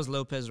 So that was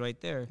Lopez right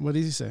there. What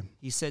did he say?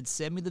 He said,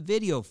 "Send me the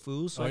video,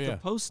 fool, so I can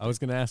post it." I was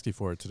gonna ask you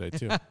for it today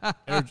too.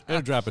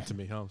 airdrop it to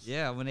me, Holmes.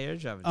 Yeah, I'm gonna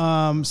airdrop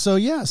it.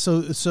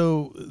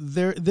 So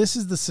there. This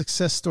is the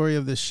success story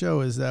of this show: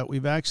 is that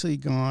we've actually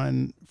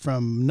gone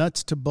from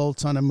nuts to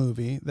bolts on a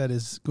movie that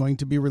is going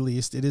to be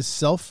released. It is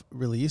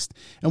self-released,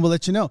 and we'll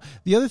let you know.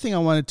 The other thing I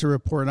wanted to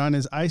report on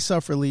is I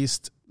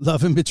self-released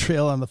Love and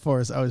Betrayal on the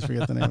Force. I always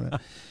forget the name of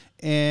it.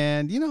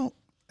 And,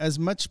 as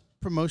much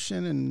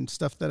promotion and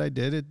stuff that I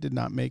did, it did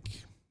not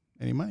make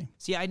any money.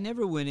 See, I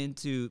never went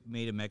into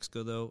Made in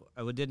Mexico, though.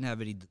 I wasn't had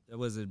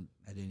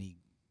any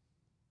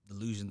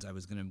delusions I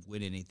was going to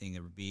win anything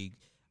or big.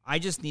 I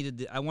just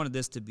I wanted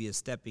this to be a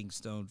stepping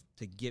stone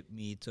to get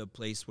me to a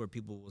place where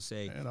people will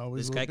say,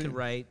 this guy could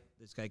write,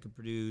 this guy could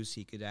produce,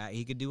 he could act,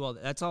 he could do all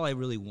that. That's all I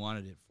really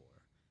wanted it for.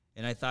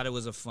 And I thought it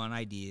was a fun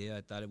idea.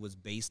 I thought it was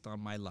based on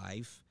my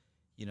life.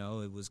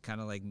 It was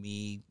kind of like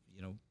me,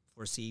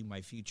 foreseeing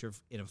my future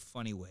in a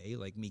funny way,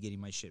 like me getting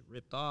my shit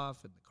ripped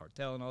off and the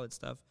cartel and all that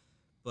stuff.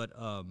 But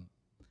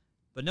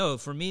no,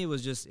 for me, it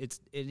was just, and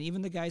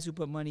even the guys who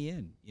put money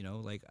in,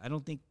 I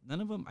don't think,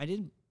 none of them, I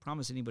didn't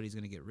promise anybody's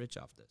going to get rich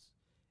off this.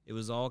 It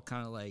was all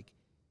kind of like,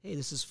 hey,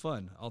 this is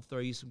fun. I'll throw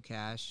you some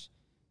cash.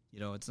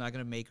 It's not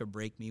going to make or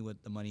break me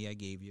with the money I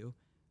gave you.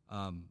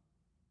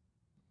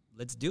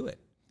 Let's do it.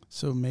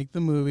 So make the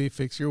movie,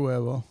 fix your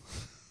huevo.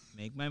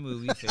 Make my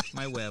movie, fix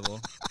my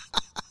huevo.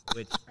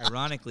 Which,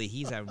 ironically,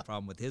 he's having a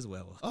problem with his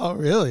huevo. Oh,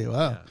 really?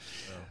 Wow. Yeah,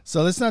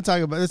 so let's not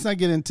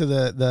get into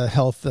the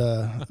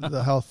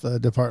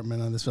health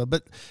department on this film.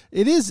 But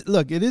it is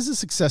a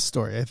success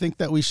story. I think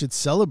that we should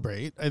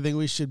celebrate. I think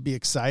we should be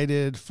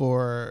excited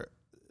for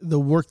the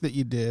work that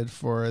you did,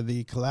 for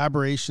the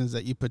collaborations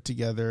that you put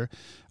together,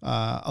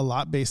 a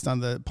lot based on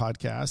the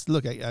podcast.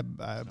 Look,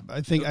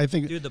 I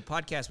think, dude, the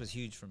podcast was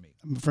huge for me.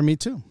 For me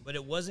too. But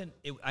it wasn't.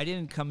 I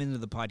didn't come into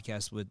the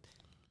podcast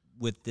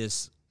with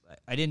this.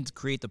 I didn't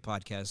create the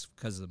podcast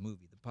because of the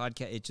movie. The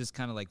podcast, it just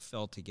kind of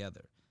fell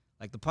together.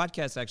 The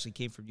podcast actually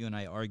came from you and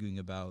I arguing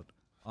about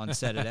on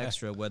set at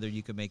Extra whether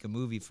you could make a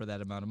movie for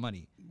that amount of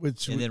money. And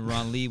then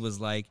Ron Lee was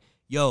like,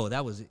 "Yo,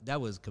 that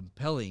was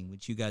compelling,"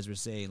 which you guys were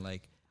saying.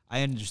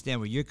 I understand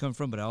where you're coming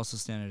from, but I also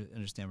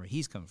understand where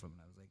he's coming from.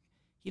 And I was like,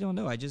 you don't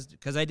know.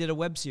 Because I did a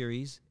web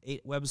series,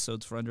 8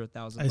 webisodes for under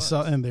 $1,000. I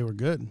saw, and they were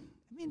good.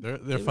 I mean,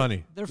 they're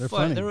funny. They're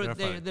funny.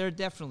 fun. They're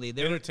definitely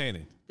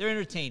entertaining. They're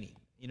entertaining.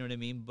 You know what I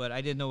mean? But I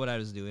didn't know what I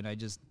was doing. I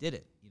just did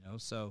it.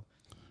 So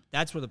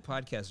that's where the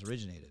podcast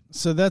originated.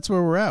 So that's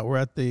where we're at. We're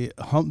at the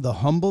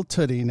humble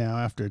Tootie now.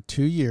 After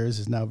 2 years,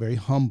 is now very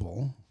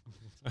humble.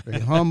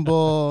 Very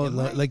humble,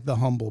 like the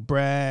humble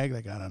brag.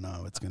 I don't know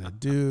what it's gonna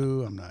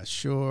do. I'm not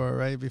sure.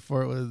 Right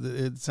before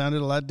it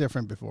sounded a lot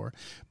different before,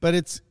 but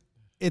it's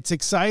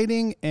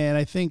exciting, and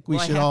I think we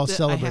should all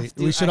celebrate.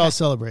 We should all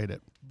celebrate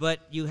it. But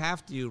you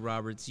have to,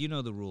 Roberts. You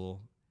know the rule.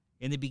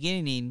 In the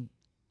beginning,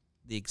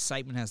 the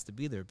excitement has to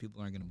be there.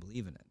 People aren't going to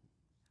believe in it.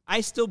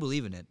 I still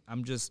believe in it.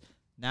 I'm just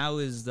now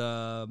is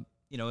the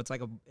it's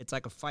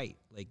like a fight.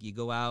 You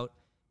go out,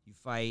 you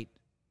fight,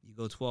 you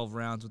go 12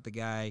 rounds with the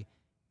guy.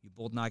 You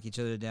both knock each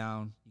other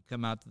down. You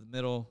come out to the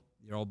middle.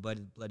 You're all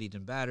bloodied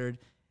and battered,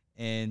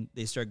 and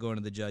they start going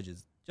to the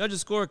judges.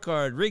 Judges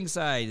scorecard,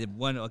 ringside. You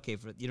know what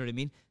I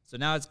mean? So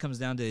now it comes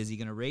down to: is he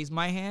going to raise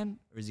my hand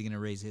or is he going to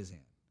raise his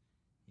hand?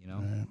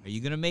 Right. Are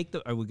you going to make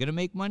Are we going to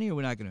make money or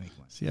we're not going to make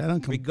money? See, I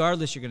don't.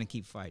 Regardless, you're going to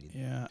keep fighting.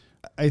 Yeah,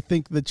 I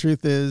think the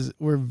truth is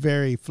we're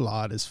very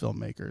flawed as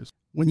filmmakers.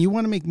 When you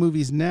want to make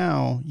movies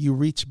now, you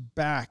reach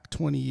back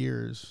 20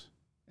 years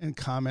and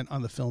comment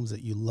on the films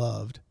that you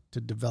loved to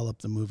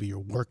develop the movie you're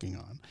working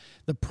on.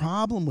 The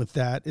problem with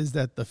that is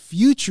that the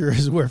future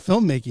is where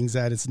filmmaking's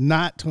at. It's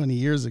not 20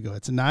 years ago.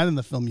 It's not in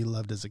the film you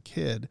loved as a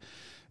kid.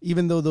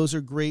 Even though those are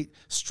great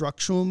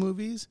structural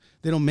movies,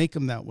 they don't make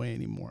them that way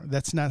anymore.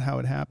 That's not how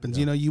it happens.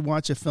 Yeah. You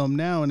watch a film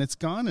now and it's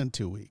gone in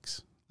 2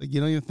 weeks. You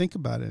don't even think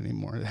about it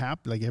anymore. It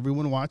happened.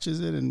 Everyone watches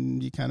it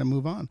and you kind of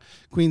move on.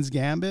 Queen's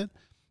Gambit,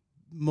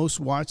 most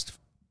watched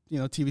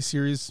TV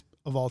series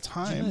of all Did you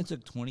time. know it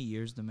took 20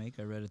 years to make?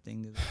 I read a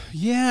thing. That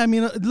Yeah, I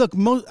mean, look,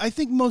 I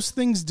think most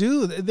things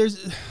do.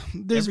 There's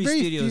every very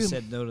studio few.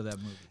 said no to that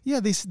movie. Yeah,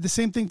 the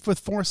same thing with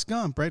Forrest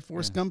Gump, right?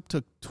 Forrest Gump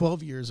took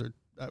 12 years or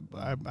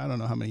I don't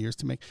know how many years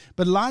to make,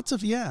 but lots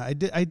of I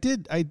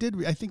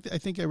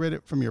think I read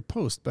it from your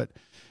post, but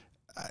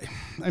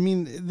I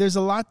mean, there's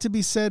a lot to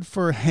be said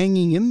for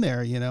hanging in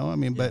there, I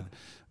mean,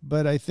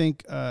 but I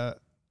think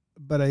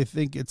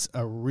it's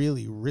a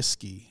really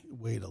risky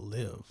way to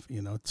live,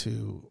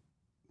 to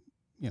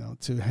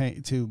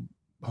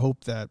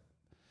hope that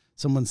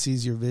someone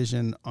sees your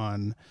vision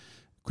on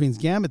Queen's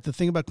Gambit. The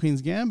thing about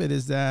Queen's Gambit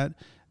is that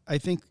I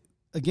think,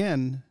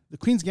 again, the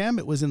Queen's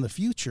Gambit was in the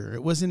future.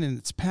 It wasn't in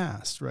its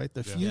past, right?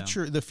 The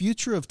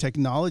future of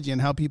technology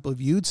and how people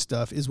viewed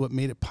stuff is what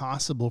made it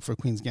possible for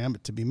Queen's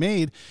Gambit to be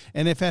made.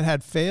 And if it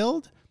had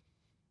failed,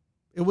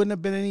 it wouldn't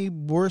have been any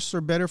worse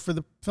or better for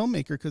the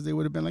filmmaker, because they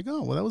would have been like,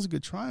 oh, well, that was a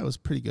good try. It was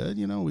pretty good.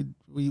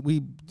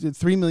 We did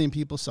 3 million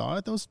people saw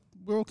it.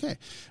 We're okay.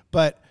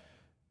 But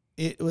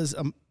it was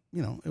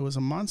it was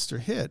a monster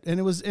hit, and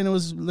it was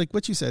like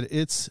what you said.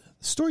 It's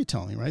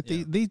storytelling, right?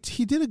 Yeah.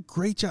 He did a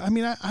great job. I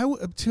mean,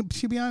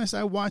 to be honest,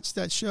 I watched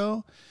that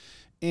show,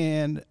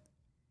 and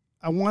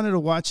I wanted to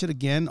watch it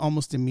again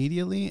almost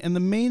immediately. And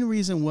the main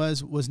reason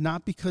was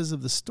not because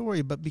of the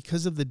story, but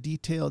because of the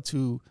detail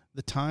to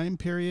the time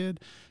period,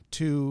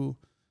 to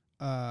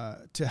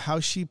how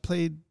she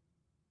played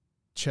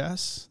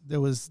chess.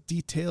 There was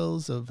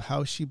details of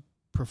how she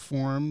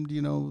performed,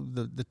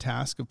 the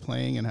task of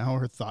playing and how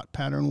her thought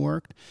pattern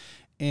worked.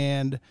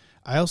 And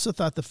I also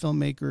thought the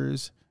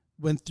filmmakers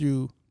went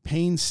through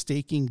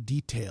painstaking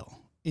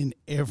detail in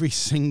every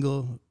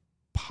single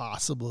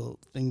possible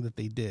thing that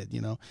they did,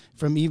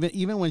 from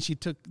even when she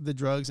took the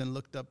drugs and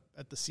looked up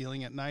at the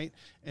ceiling at night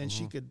and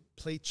she could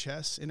play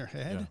chess in her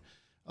head. Yeah.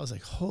 I was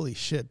like, holy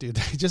shit, dude.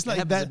 Just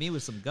like that. To me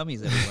with some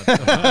gummies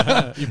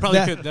every You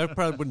probably could. That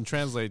probably wouldn't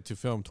translate to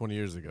film 20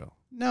 years ago.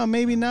 No,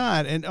 maybe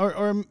not. And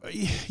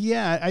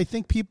I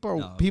think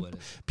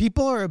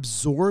people are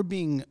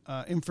absorbing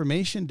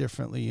information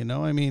differently.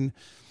 I mean,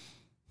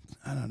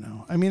 I don't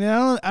know. I mean,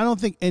 I don't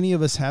think any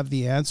of us have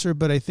the answer,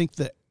 but I think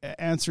the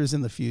answer is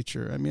in the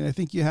future. I mean, I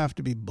think you have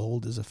to be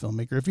bold as a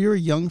filmmaker. If you're a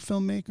young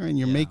filmmaker and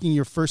you're making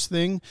your first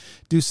thing,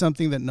 do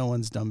something that no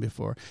one's done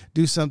before.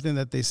 Do something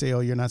that they say, oh,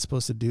 you're not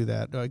supposed to do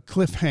that.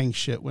 Cliffhang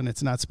shit when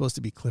it's not supposed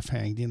to be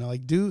cliffhanged.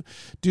 Like do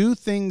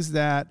things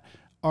that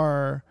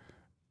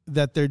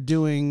they're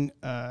doing,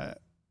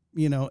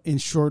 in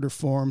shorter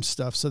form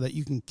stuff so that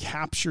you can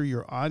capture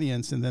your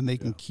audience and then they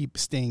can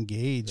stay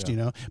engaged,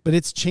 But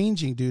it's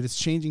changing, dude. It's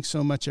changing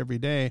so much every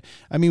day.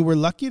 I mean, we're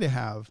lucky to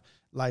have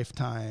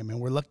Lifetime, and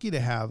we're lucky to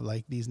have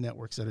like these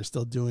networks that are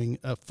still doing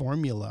a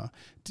formula,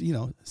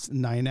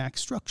 9-act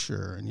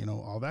structure and,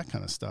 all that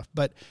kind of stuff.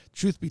 But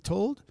truth be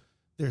told,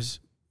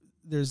 there's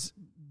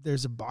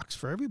a box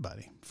for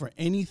everybody for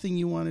anything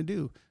you want to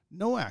do.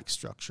 No act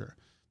structure,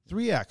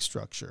 3-act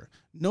structure,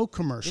 no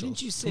commercials.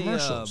 Didn't you say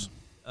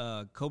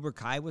Cobra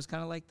Kai was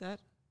kind of like that?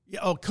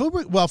 Yeah. Oh,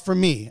 Cobra. Well, for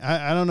me,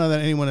 I don't know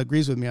that anyone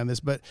agrees with me on this,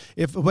 but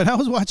when I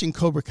was watching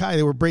Cobra Kai,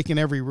 they were breaking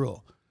every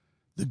rule.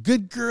 The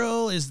good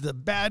girl is the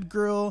bad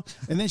girl,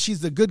 and then she's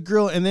the good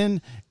girl, and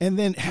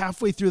then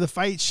halfway through the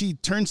fight, she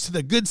turns to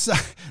the good side.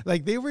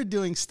 Like, they were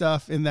doing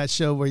stuff in that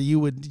show where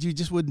you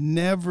just would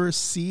never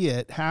see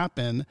it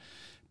happen,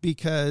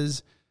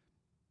 because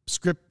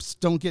scripts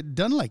don't get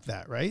done like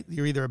that, right?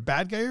 You're either a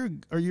bad guy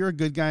or you're a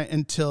good guy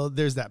until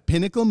there's that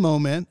pinnacle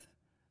moment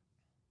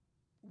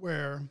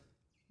where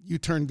you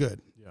turn good.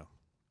 Yeah.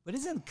 But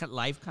isn't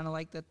life kind of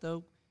like that,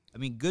 though? I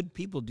mean, good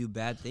people do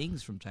bad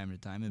things from time to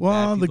time. And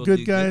well, bad the people good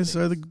do guys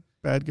good are the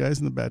bad guys,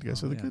 and the bad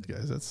guys are the good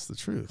guys. That's the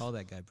truth. Call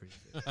that guy pretty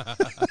good.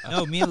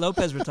 No, me and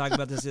Lopez were talking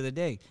about this the other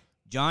day.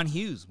 John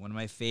Hughes, one of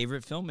my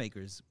favorite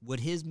filmmakers. Would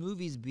his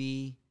movies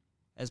be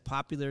as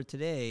popular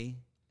today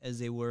as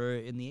they were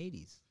in the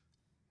 80s?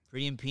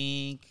 Pretty in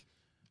Pink,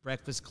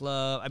 Breakfast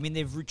Club. I mean,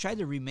 they've tried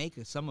to remake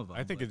some of them.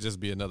 I think it'd just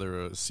be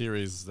another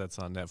series that's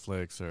on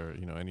Netflix or,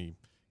 any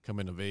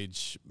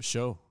coming-of-age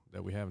show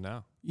that we have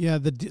now. Yeah,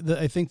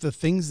 I think the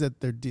things that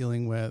they're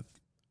dealing with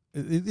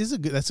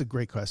that's a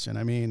great question.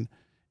 I mean,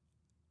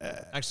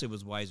 actually, it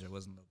was Weiser, it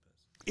wasn't Lopez.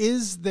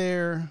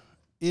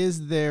 Is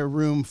there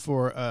room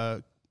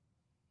for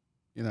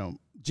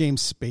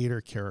James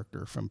Spader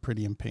character from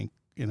Pretty in Pink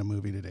in a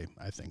movie today?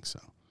 I think so.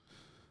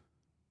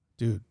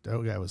 Dude,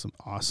 that guy was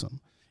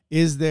awesome.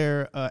 Is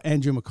there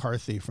Andrew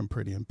McCarthy from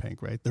Pretty in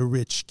Pink, right? The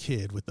rich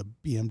kid with the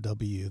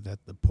BMW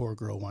that the poor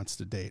girl wants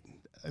to date.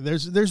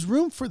 There's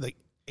room for the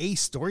A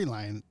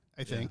storyline,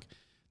 I think. Yeah.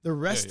 The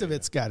rest of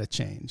it's got to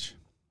change,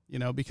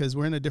 because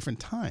we're in a different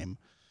time.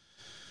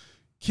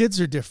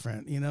 Kids are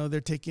different,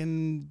 they're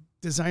taking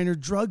designer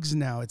drugs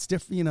now. It's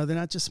different, they're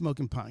not just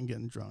smoking pot and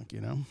getting drunk,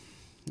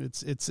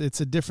 It's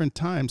a different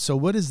time. So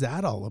what is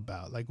that all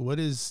about? Like, what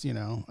is,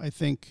 I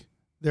think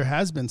there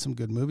has been some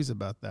good movies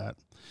about that.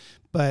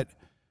 But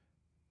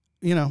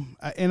I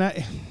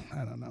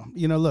don't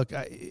know. Look,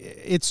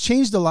 it's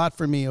changed a lot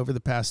for me over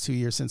the past 2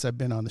 years since I've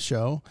been on the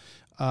show.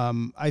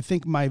 I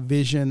think my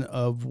vision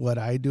of what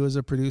I do as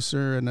a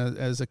producer and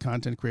as a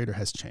content creator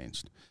has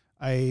changed.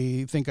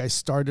 I think I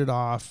started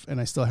off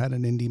and I still had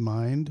an indie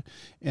mind.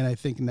 And I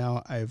think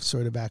now I've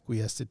sort of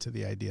acquiesced to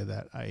the idea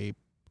that I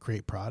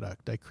create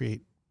product, I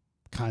create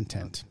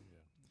content.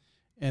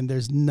 And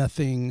there's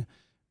nothing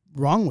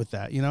wrong with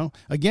that. You know,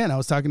 again, I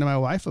was talking to my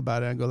wife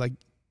about it. I go like,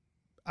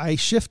 I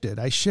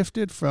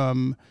shifted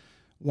from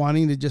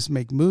wanting to just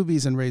make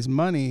movies and raise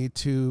money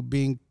to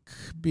being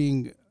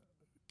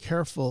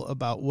careful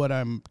about what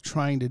I'm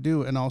trying to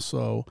do. And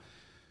also,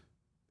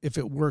 if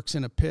it works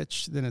in a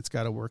pitch, then it's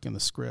got to work in the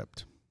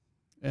script.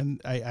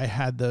 And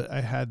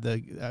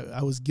I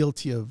was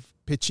guilty of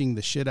pitching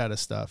the shit out of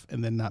stuff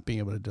and then not being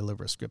able to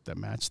deliver a script that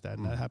matched that.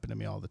 And that happened to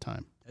me all the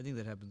time. I think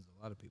that happens to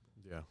a lot of people.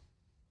 Yeah.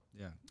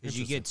 Yeah. Because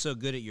you get so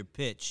good at your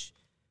pitch,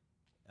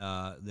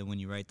 then when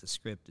you write the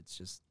script,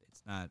 it's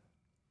not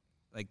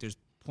like there's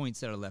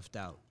points that are left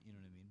out. You know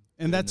what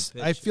I mean?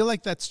 And I feel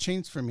like that's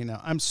changed for me now.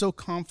 I'm so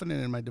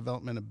confident in my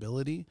development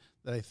ability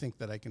that I think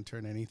that I can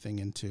turn anything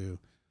into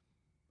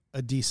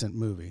a decent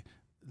movie.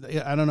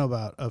 I don't know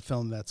about a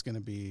film that's going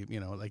to be, you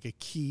know, like a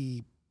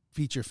key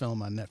feature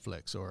film on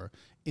Netflix or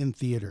in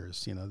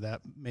theaters, you know,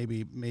 that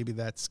maybe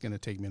that's going to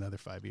take me another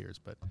 5 years.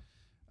 But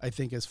I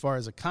think as far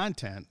as a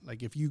content,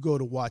 like if you go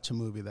to watch a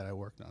movie that I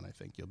worked on, I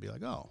think you'll be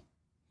like, oh,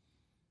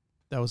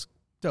 that was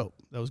dope.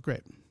 That was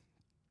great.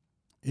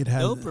 It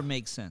has dope or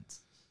makes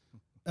sense?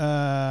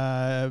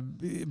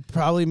 It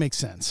probably makes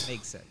sense.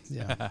 Makes sense.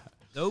 Yeah.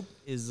 Dope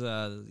is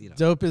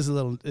dope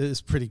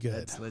is pretty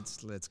good.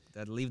 Let's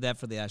leave that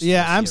for the Ashley.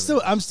 Yeah, I'm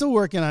still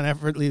working on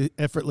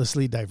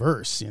effortlessly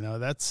diverse. You know,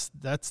 that's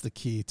the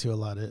key to a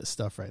lot of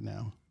stuff right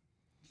now.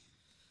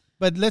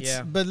 But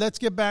let's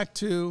get back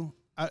to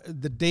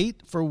the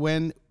date for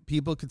when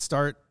people could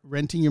start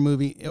renting your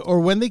movie, or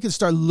when they could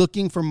start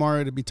looking for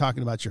Mario to be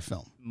talking about your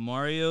film.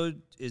 Mario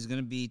is going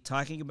to be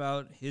talking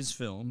about his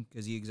film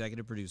because he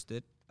executive produced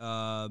it.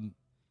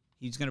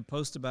 He's going to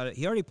post about it.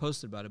 He already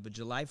posted about it, but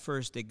July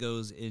 1st, it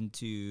goes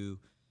into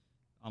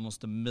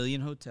almost 1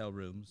 million hotel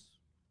rooms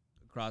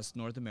across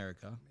North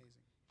America. Amazing.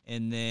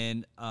 And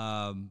then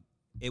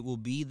it will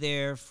be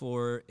there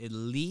for at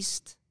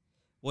least,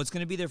 it's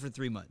going to be there for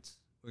 3 months.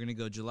 We're going to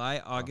go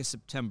July, August,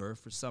 September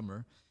for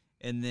summer.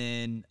 And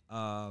then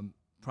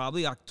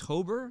probably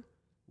October,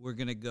 we're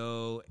going to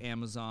go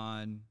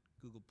Amazon,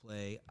 Google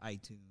Play,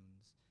 iTunes.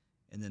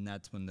 And then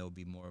that's when there'll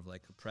be more of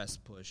like a press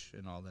push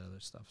and all that other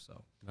stuff.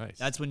 So nice.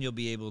 That's when you'll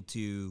be able to,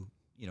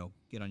 you know,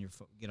 get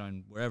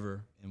on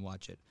wherever and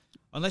watch it.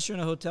 Unless you're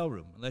in a hotel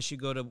room, unless you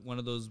go to one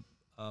of those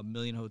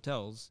million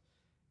hotels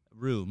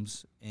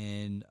rooms,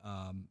 and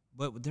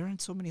but they're in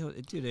so many,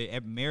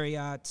 dude,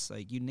 Marriott's,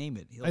 like you name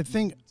it. I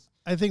think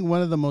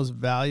one of the most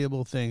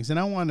valuable things, and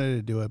I wanted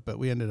to do it, but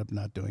we ended up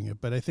not doing it.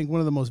 But I think one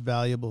of the most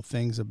valuable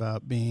things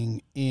about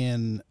being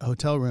in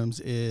hotel rooms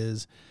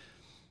is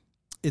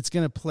it's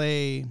going to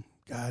play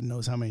God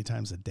knows how many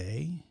times a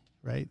day,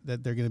 right?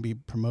 That they're going to be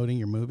promoting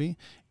your movie.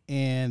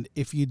 And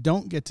if you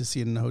don't get to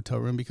see it in a hotel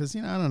room, because,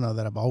 you know, I don't know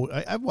that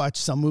I've watched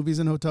some movies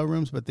in hotel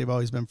rooms, but they've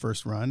always been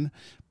first run.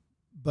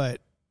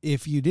 But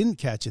if you didn't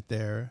catch it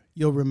there,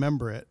 you'll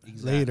remember it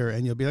later,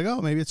 and you'll be like,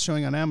 oh, maybe it's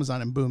showing on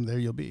Amazon, and boom, there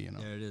you'll be, you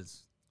know. There it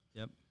is.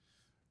 Yep.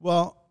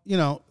 Well, you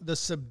know, the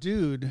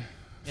subdued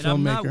and filmmaker.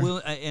 I'm not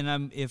willing,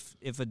 and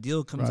if a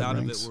deal comes Rod out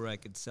Ranks. of it where I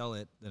could sell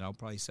it, then I'll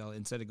probably sell it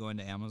instead of going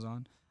to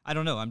Amazon. I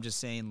don't know. I'm just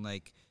saying,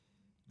 like,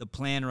 the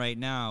plan right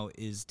now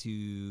is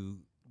to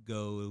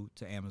go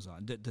to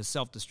Amazon, to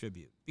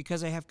self-distribute,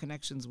 because I have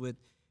connections with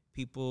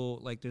people.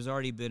 Like, there's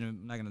already been,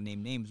 I'm not going to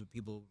name names, but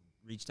people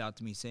reached out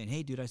to me saying,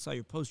 hey, dude, I saw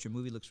your post. Your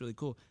movie looks really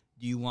cool.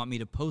 Do you want me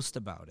to post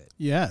about it?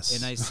 Yes.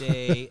 And I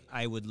say,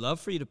 I would love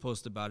for you to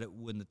post about it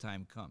when the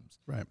time comes.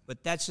 Right.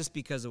 But that's just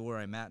because of where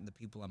I'm at and the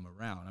people I'm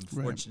around.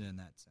 I'm fortunate in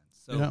that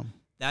sense. So Yeah.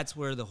 that's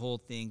where the whole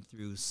thing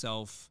through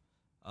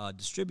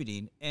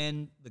self-distributing,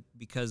 and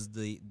because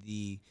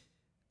the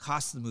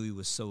cost of the movie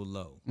was so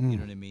low, you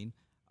know what I mean?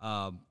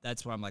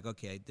 That's why I'm like,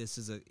 okay, this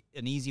is an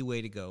easy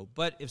way to go.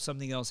 But if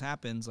something else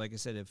happens, like I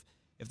said,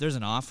 if there's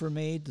an offer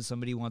made to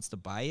somebody who wants to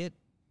buy it,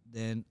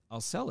 then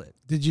I'll sell it.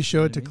 Did you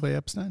show it to Clay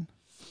Epstein?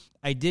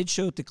 I did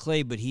show it to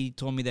Clay, but he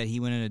told me that he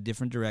went in a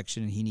different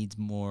direction and he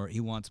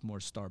wants more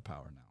star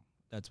power now.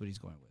 That's what he's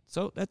going with.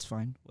 So that's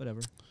fine.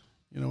 Whatever.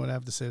 You know what I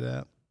have to say to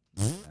that?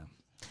 Yeah.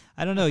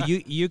 I don't know.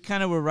 You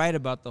kind of were right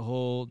about the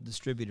whole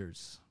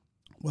distributors.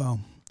 Well,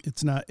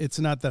 it's not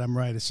that I'm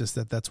right. It's just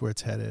that that's where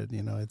it's headed.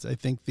 You know, I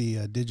think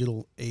the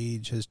digital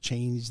age has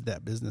changed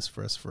that business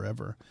for us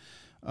forever.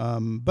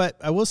 But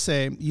I will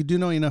say, you do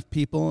know enough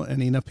people,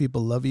 and enough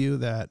people love you,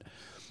 that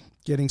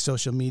getting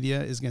social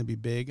media is going to be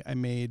big. I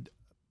made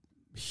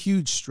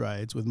huge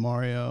strides with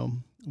Mario,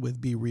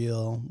 with Be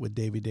Real, with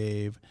Davey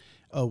Dave,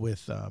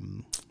 with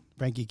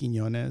Frankie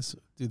Quinones.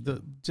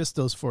 Dude, just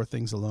those 4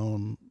 things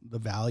alone, the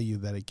value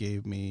that it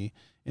gave me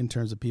in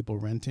terms of people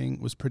renting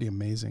was pretty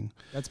amazing.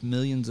 That's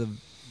millions of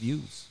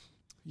views.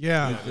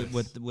 Yeah.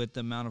 With the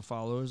amount of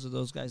followers of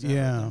those guys.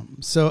 Yeah.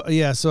 So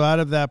out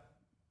of that,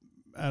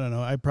 I don't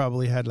know, I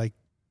probably had like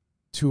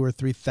 2,000 or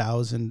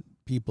 3,000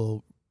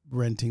 people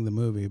renting the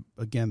movie.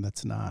 Again,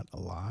 that's not a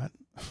lot,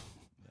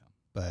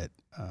 but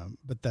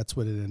that's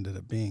what it ended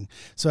up being.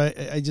 So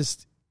I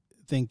just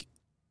think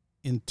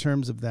in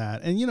terms of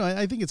that, and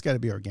I think it's got to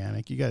be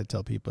organic. You got to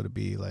tell people to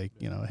be like,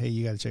 hey,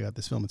 you got to check out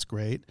this film. It's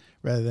great,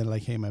 rather than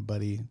like, hey, my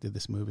buddy did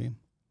this movie.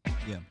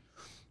 Yeah.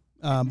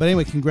 But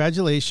anyway,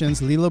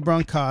 congratulations, Lilo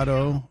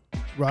Brancato,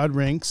 Rod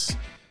Rinks,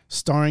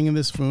 starring in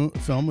this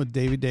film with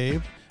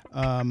Dave.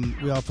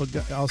 We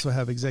also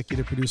have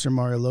executive producer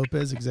Mario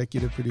Lopez,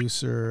 executive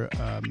producer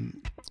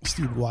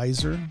Steve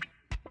Weiser.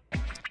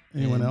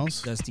 Anyone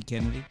else? Dusty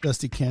Kennedy.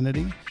 Dusty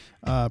Kennedy.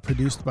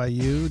 Produced by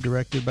you,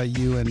 directed by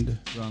you and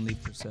Ron Lee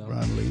Purcell.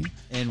 Ron Lee.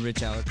 And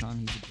Rich Alarcon,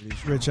 he's a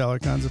producer. Rich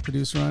Alarcon's a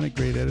producer on it,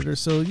 great editor.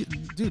 So,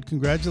 dude,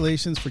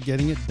 congratulations for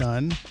getting it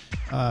done.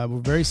 We're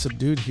very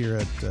subdued here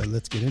at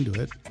Let's Get Into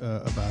It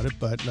about it,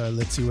 but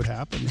let's see what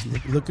happens.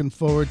 Looking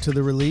forward to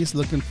the release,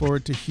 looking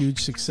forward to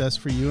huge success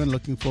for you, and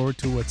looking forward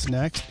to what's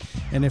next.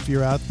 And if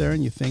you're out there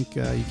and you think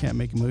you can't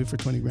make a movie for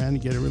 $20,000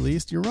 and get it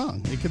released, you're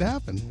wrong. It could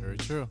happen. Very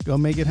true. Go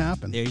make it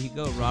happen. There you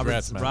go.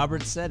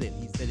 Robert said it.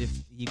 He said if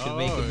he could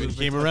make a movie. It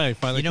came around. He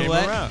finally came came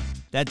around.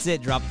 That's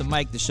it. Drop the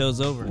mic. The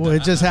show's over. Well,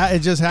 it just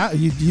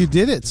you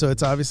did it, so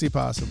it's obviously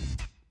possible.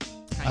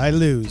 I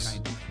lose.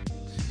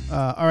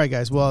 All right,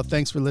 guys. Well,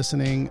 thanks for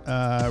listening.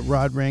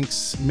 Rod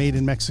Rinks, Made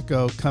in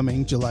Mexico,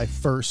 coming July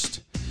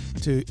 1st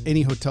to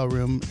any hotel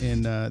room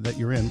in that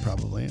you're in,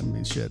 probably. I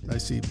mean, shit, I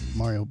see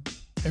Mario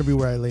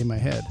everywhere I lay my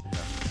head.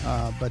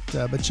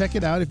 But check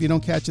it out. If you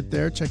don't catch it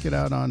there, check it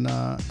out on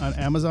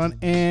Amazon,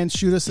 and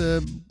shoot us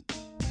a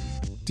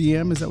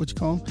DM. Is that what you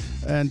call them?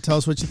 And tell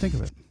us what you think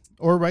of it.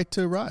 Or write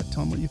to Rod.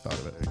 Tell him what you thought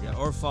of it. Yeah,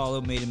 or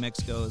follow Made in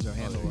Mexico as our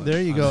handle.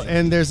 There you go.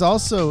 And there's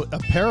also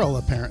apparel,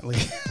 apparently.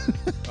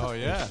 Oh,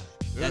 yeah.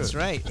 That's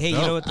right. Hey, you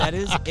know what that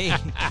is? Hey,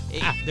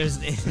 there's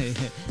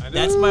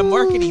that's my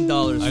marketing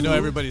dollars. I know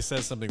everybody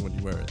says something when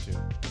you wear it, too.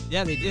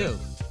 Yeah, they do.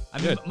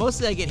 I mean,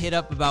 mostly I get hit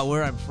up about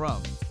where I'm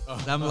from.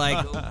 And I'm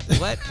like,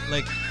 what?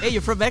 Like, hey,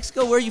 you're from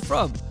Mexico? Where are you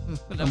from?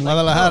 From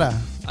Guadalajara.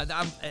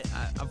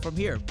 I'm from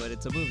here, but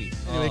it's a movie.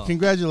 Anyway,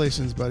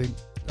 congratulations, buddy.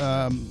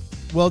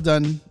 Well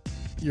done.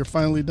 You're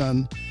finally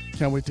done.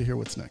 Can't wait to hear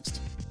what's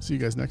next. See you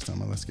guys next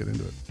time on Let's Get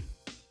Into It.